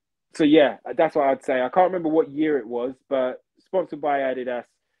 So yeah, that's what I'd say. I can't remember what year it was, but sponsored by Adidas,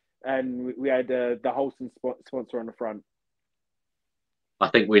 and we had the Holston sponsor on the front. I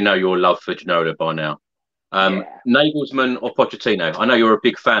think we know your love for Ginola by now. Nagelsmann or Pochettino? I know you're a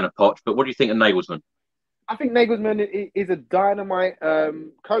big fan of Poch, but what do you think of Nagelsmann? I think Nagelsmann is a dynamite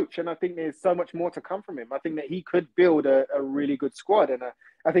coach, and I think there's so much more to come from him. I think that he could build a really good squad, and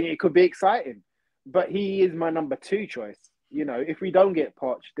I think it could be exciting. But he is my number 2 choice. You know, if we don't get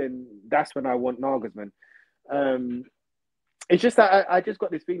Poch, then that's when I want Nagelsmann. It's just that I just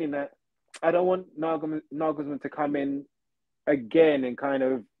got this feeling that I don't want Nagelsmann to come in again and kind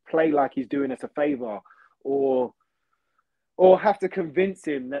of play like he's doing us a favour, or have to convince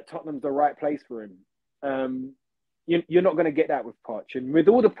him that Tottenham's the right place for him. You're not going to get that with Poch. And with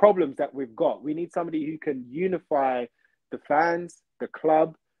all the problems that we've got, we need somebody who can unify the fans, the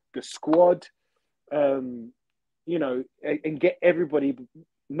club, the squad, you know, and get everybody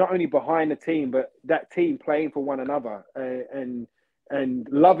not only behind the team, but that team playing for one another and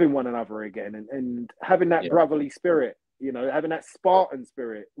loving one another again, and having that brotherly spirit, you know, having that Spartan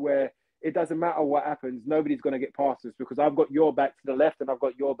spirit where it doesn't matter what happens, nobody's going to get past us because I've got your back to the left and I've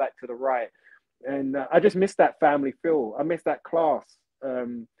got your back to the right. And I just miss that family feel. I miss that class.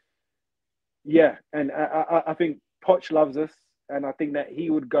 Yeah, and I think Poch loves us, and I think that he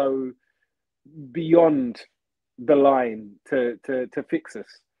would go beyond the line to fix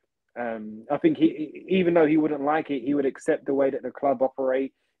us. I think he, even though he wouldn't like it, he would accept the way that the club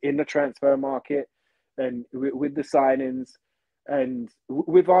operate in the transfer market and with the signings and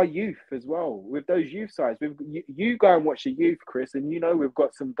with our youth as well, with those youth sides. You go and watch the youth, Chris, and you know we've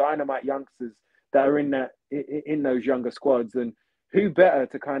got some dynamite youngsters that are in those younger squads, and who better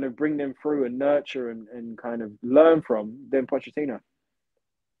to kind of bring them through and nurture and kind of learn from than Pochettino?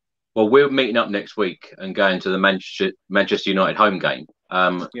 Well, we're meeting up next week and going to the Manchester United home game.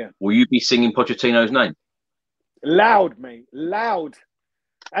 Will you be singing Pochettino's name? Loud, mate, loud.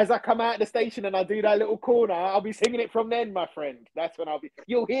 As I come out of the station and I do that little corner, I'll be singing it from then, my friend. That's when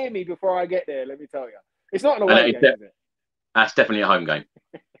you'll hear me before I get there, let me tell you. It's not an away game, is it? That's definitely a home game.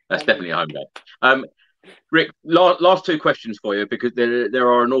 That's definitely a home game. Rick, last two questions for you, because there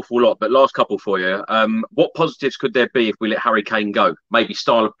are an awful lot, but last couple for you. What positives could there be if we let Harry Kane go? Maybe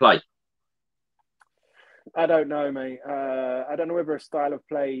style of play? I don't know, mate. I don't know whether a style of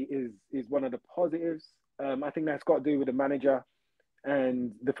play is one of the positives. I think that's got to do with the manager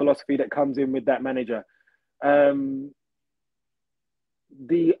and the philosophy that comes in with that manager.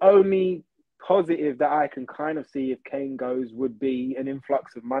 The only positive that I can kind of see if Kane goes would be an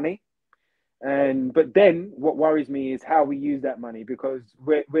influx of money. But then what worries me is how we use that money, because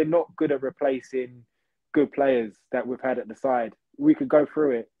we're not good at replacing good players that we've had at the side. We could go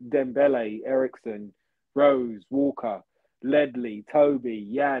through it. Dembele, Eriksen, Rose, Walker, Ledley, Toby,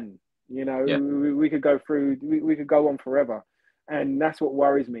 Jan. You know, yeah. we could go through. We could go on forever, and that's what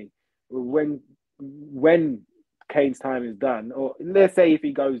worries me. When Kane's time is done, or let's say if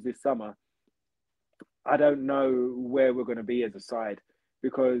he goes this summer, I don't know where we're going to be as a side,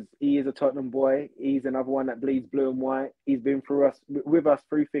 because he is a Tottenham boy. He's another one that bleeds blue and white. He's been with us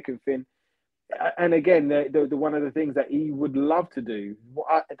through thick and thin. And again, the one of the things that he would love to do,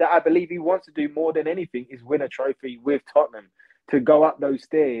 that I believe he wants to do more than anything, is win a trophy with Tottenham. To go up those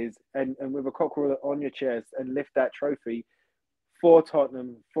stairs and with a cockerel on your chest and lift that trophy for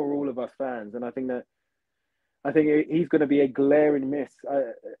Tottenham, for all of us fans. And I think he's going to be a glaring miss.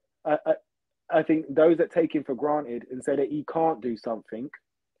 I think those that take him for granted and say that he can't do something,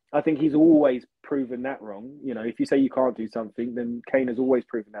 I think he's always proven that wrong. You know, if you say you can't do something, then Kane has always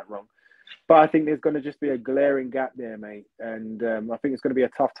proven that wrong. But I think there's going to just be a glaring gap there, mate. And I think it's going to be a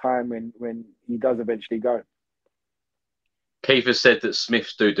tough time when he does eventually go. Keith has said that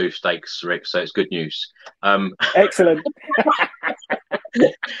Smiths do steaks, Rick, so it's good news. Excellent.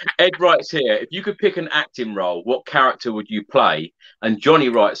 Ed writes here, if you could pick an acting role, what character would you play? And Johnny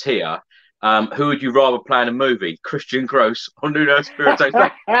writes here, who would you rather play in a movie, Christian Gross or Nuno Espirito?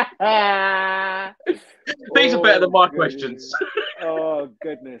 These are better than my questions. Oh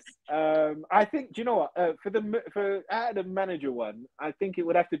goodness. I think, do you know what? For out of the manager one, I think it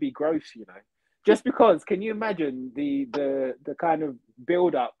would have to be Gross. You know, just because. Can you imagine the kind of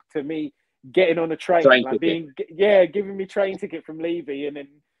build up to me getting on a train like giving me train ticket from Levy and then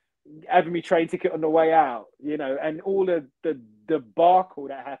having me train ticket on the way out, you know, and all the debacle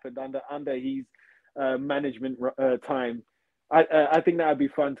that happened under his management time. I think that would be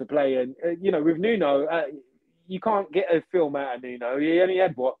fun to play. And you know, with Nuno, you can't get a film out of Nuno. He only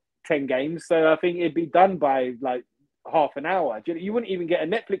had 10 games, so I think it'd be done by like half an hour. You wouldn't even get a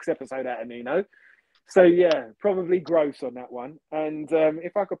Netflix episode out of Nuno. So yeah, probably Gross on that one. And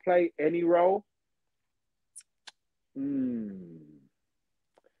if I could play any role,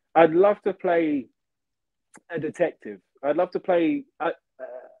 I'd love to play a detective. I'd love to play,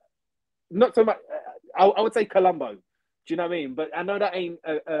 not so much, I would say Columbo. Do you know what I mean? But I know that ain't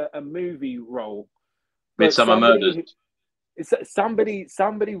a movie role. Midsummer Murders. Somebody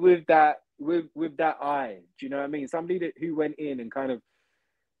with that eye. Do you know what I mean? Somebody who went in and kind of,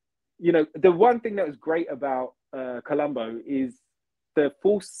 you know, the one thing that was great about Columbo is the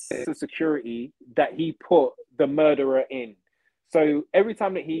full sense of security that he put the murderer in. So every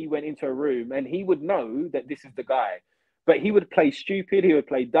time that he went into a room, and he would know that this is the guy, but he would play stupid, he would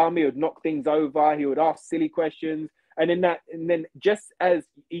play dumb, he would knock things over, he would ask silly questions. And then just as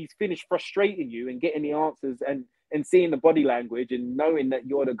he's finished frustrating you and getting the answers and seeing the body language and knowing that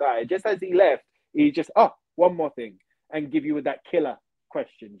you're the guy, just as he left, he just, one more thing, and give you that killer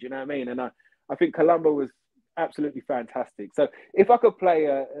question. Do you know what I mean? And I think Columbo was absolutely fantastic. So if I could play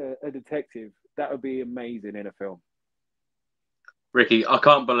a detective, that would be amazing in a film. Ricky, I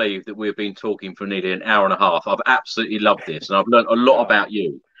can't believe that we've been talking for nearly an hour and a half. I've absolutely loved this, and I've learned a lot about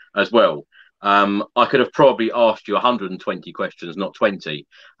you as well. I could have probably asked you 120 questions, not 20.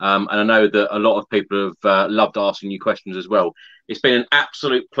 And I know that a lot of people have loved asking you questions as well. It's been an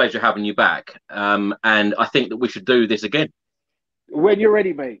absolute pleasure having you back. And I think that we should do this again. When you're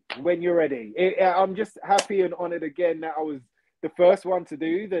ready, mate. When you're ready. I'm just happy and honoured again that I was the first one to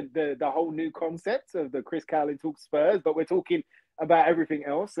do the whole new concept of the Chris Cowlin Talk Spurs, but we're talking about everything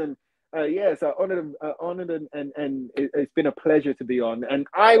else. And so honoured and it's been a pleasure to be on. And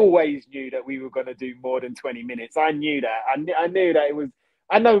I always knew that we were going to do more than 20 minutes. I knew that. I knew that it was.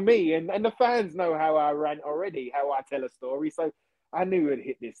 I know me, and the fans know how I rant already, how I tell a story. So I knew it would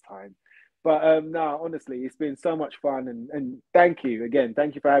hit this time. But no, honestly, it's been so much fun. And thank you again.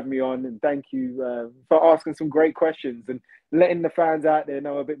 Thank you for having me on, and thank you for asking some great questions and letting the fans out there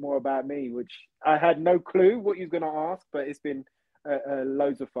know a bit more about me, which I had no clue what you was going to ask, but it's been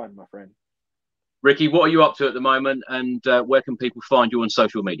loads of fun, my friend. Ricky, what are you up to at the moment, and where can people find you on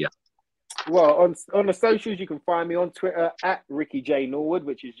social media? Well, on the socials, you can find me on Twitter at Ricky J Norwood,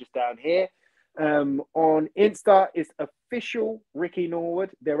 which is just down here. On Insta, it's official Ricky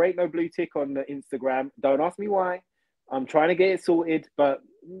Norwood. There ain't no blue tick on the Instagram. Don't ask me why. I'm trying to get it sorted, but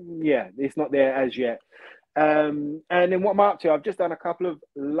yeah, it's not there as yet. And then what am I up to? I've just done a couple of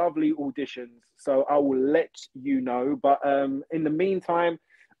lovely auditions, so I will let you know. But in the meantime,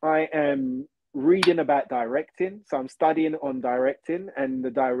 I am reading about directing. So I'm studying on directing and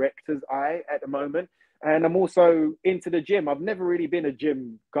the director's eye at the moment. And I'm also into the gym. I've never really been a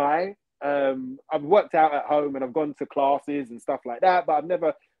gym guy. I've worked out at home and I've gone to classes and stuff like that, but I've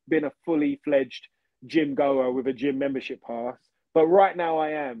never been a fully fledged gym goer with a gym membership pass. But right now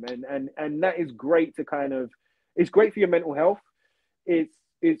I am, and that is great to kind of, it's great for your mental health.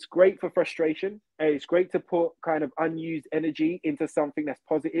 It's great for frustration. It's great to put kind of unused energy into something that's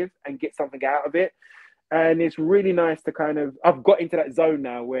positive and get something out of it. And it's really nice to kind of, I've got into that zone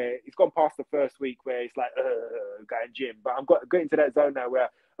now where it's gone past the first week where it's like, going gym. But I've got into that zone now where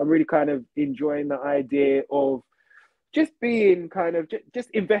I'm really kind of enjoying the idea of just being kind of, just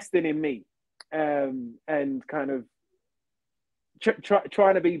investing in me, and kind of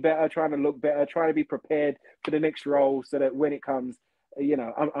trying to be better, trying to look better, trying to be prepared for the next role so that when it comes, you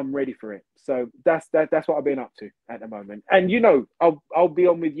know, I'm ready for it. So that's what I've been up to at the moment. And, you know, I'll be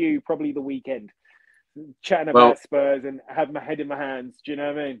on with you probably the weekend, chatting about Spurs and have my head in my hands. Do you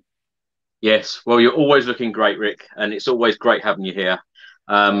know what I mean? Yes. Well, you're always looking great, Rick, and it's always great having you here.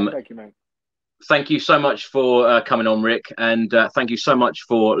 Thank you, mate. Thank you so much for coming on, Rick, and thank you so much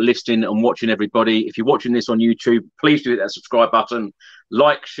for listening and watching, everybody. If you're watching this on YouTube, please do hit that subscribe button,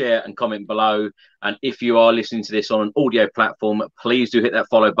 like, share, and comment below. And if you are listening to this on an audio platform, please do hit that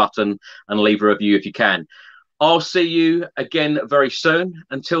follow button and leave a review if you can. I'll see you again very soon.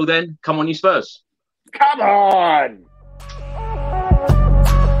 Until then, come on, you Spurs. Come on!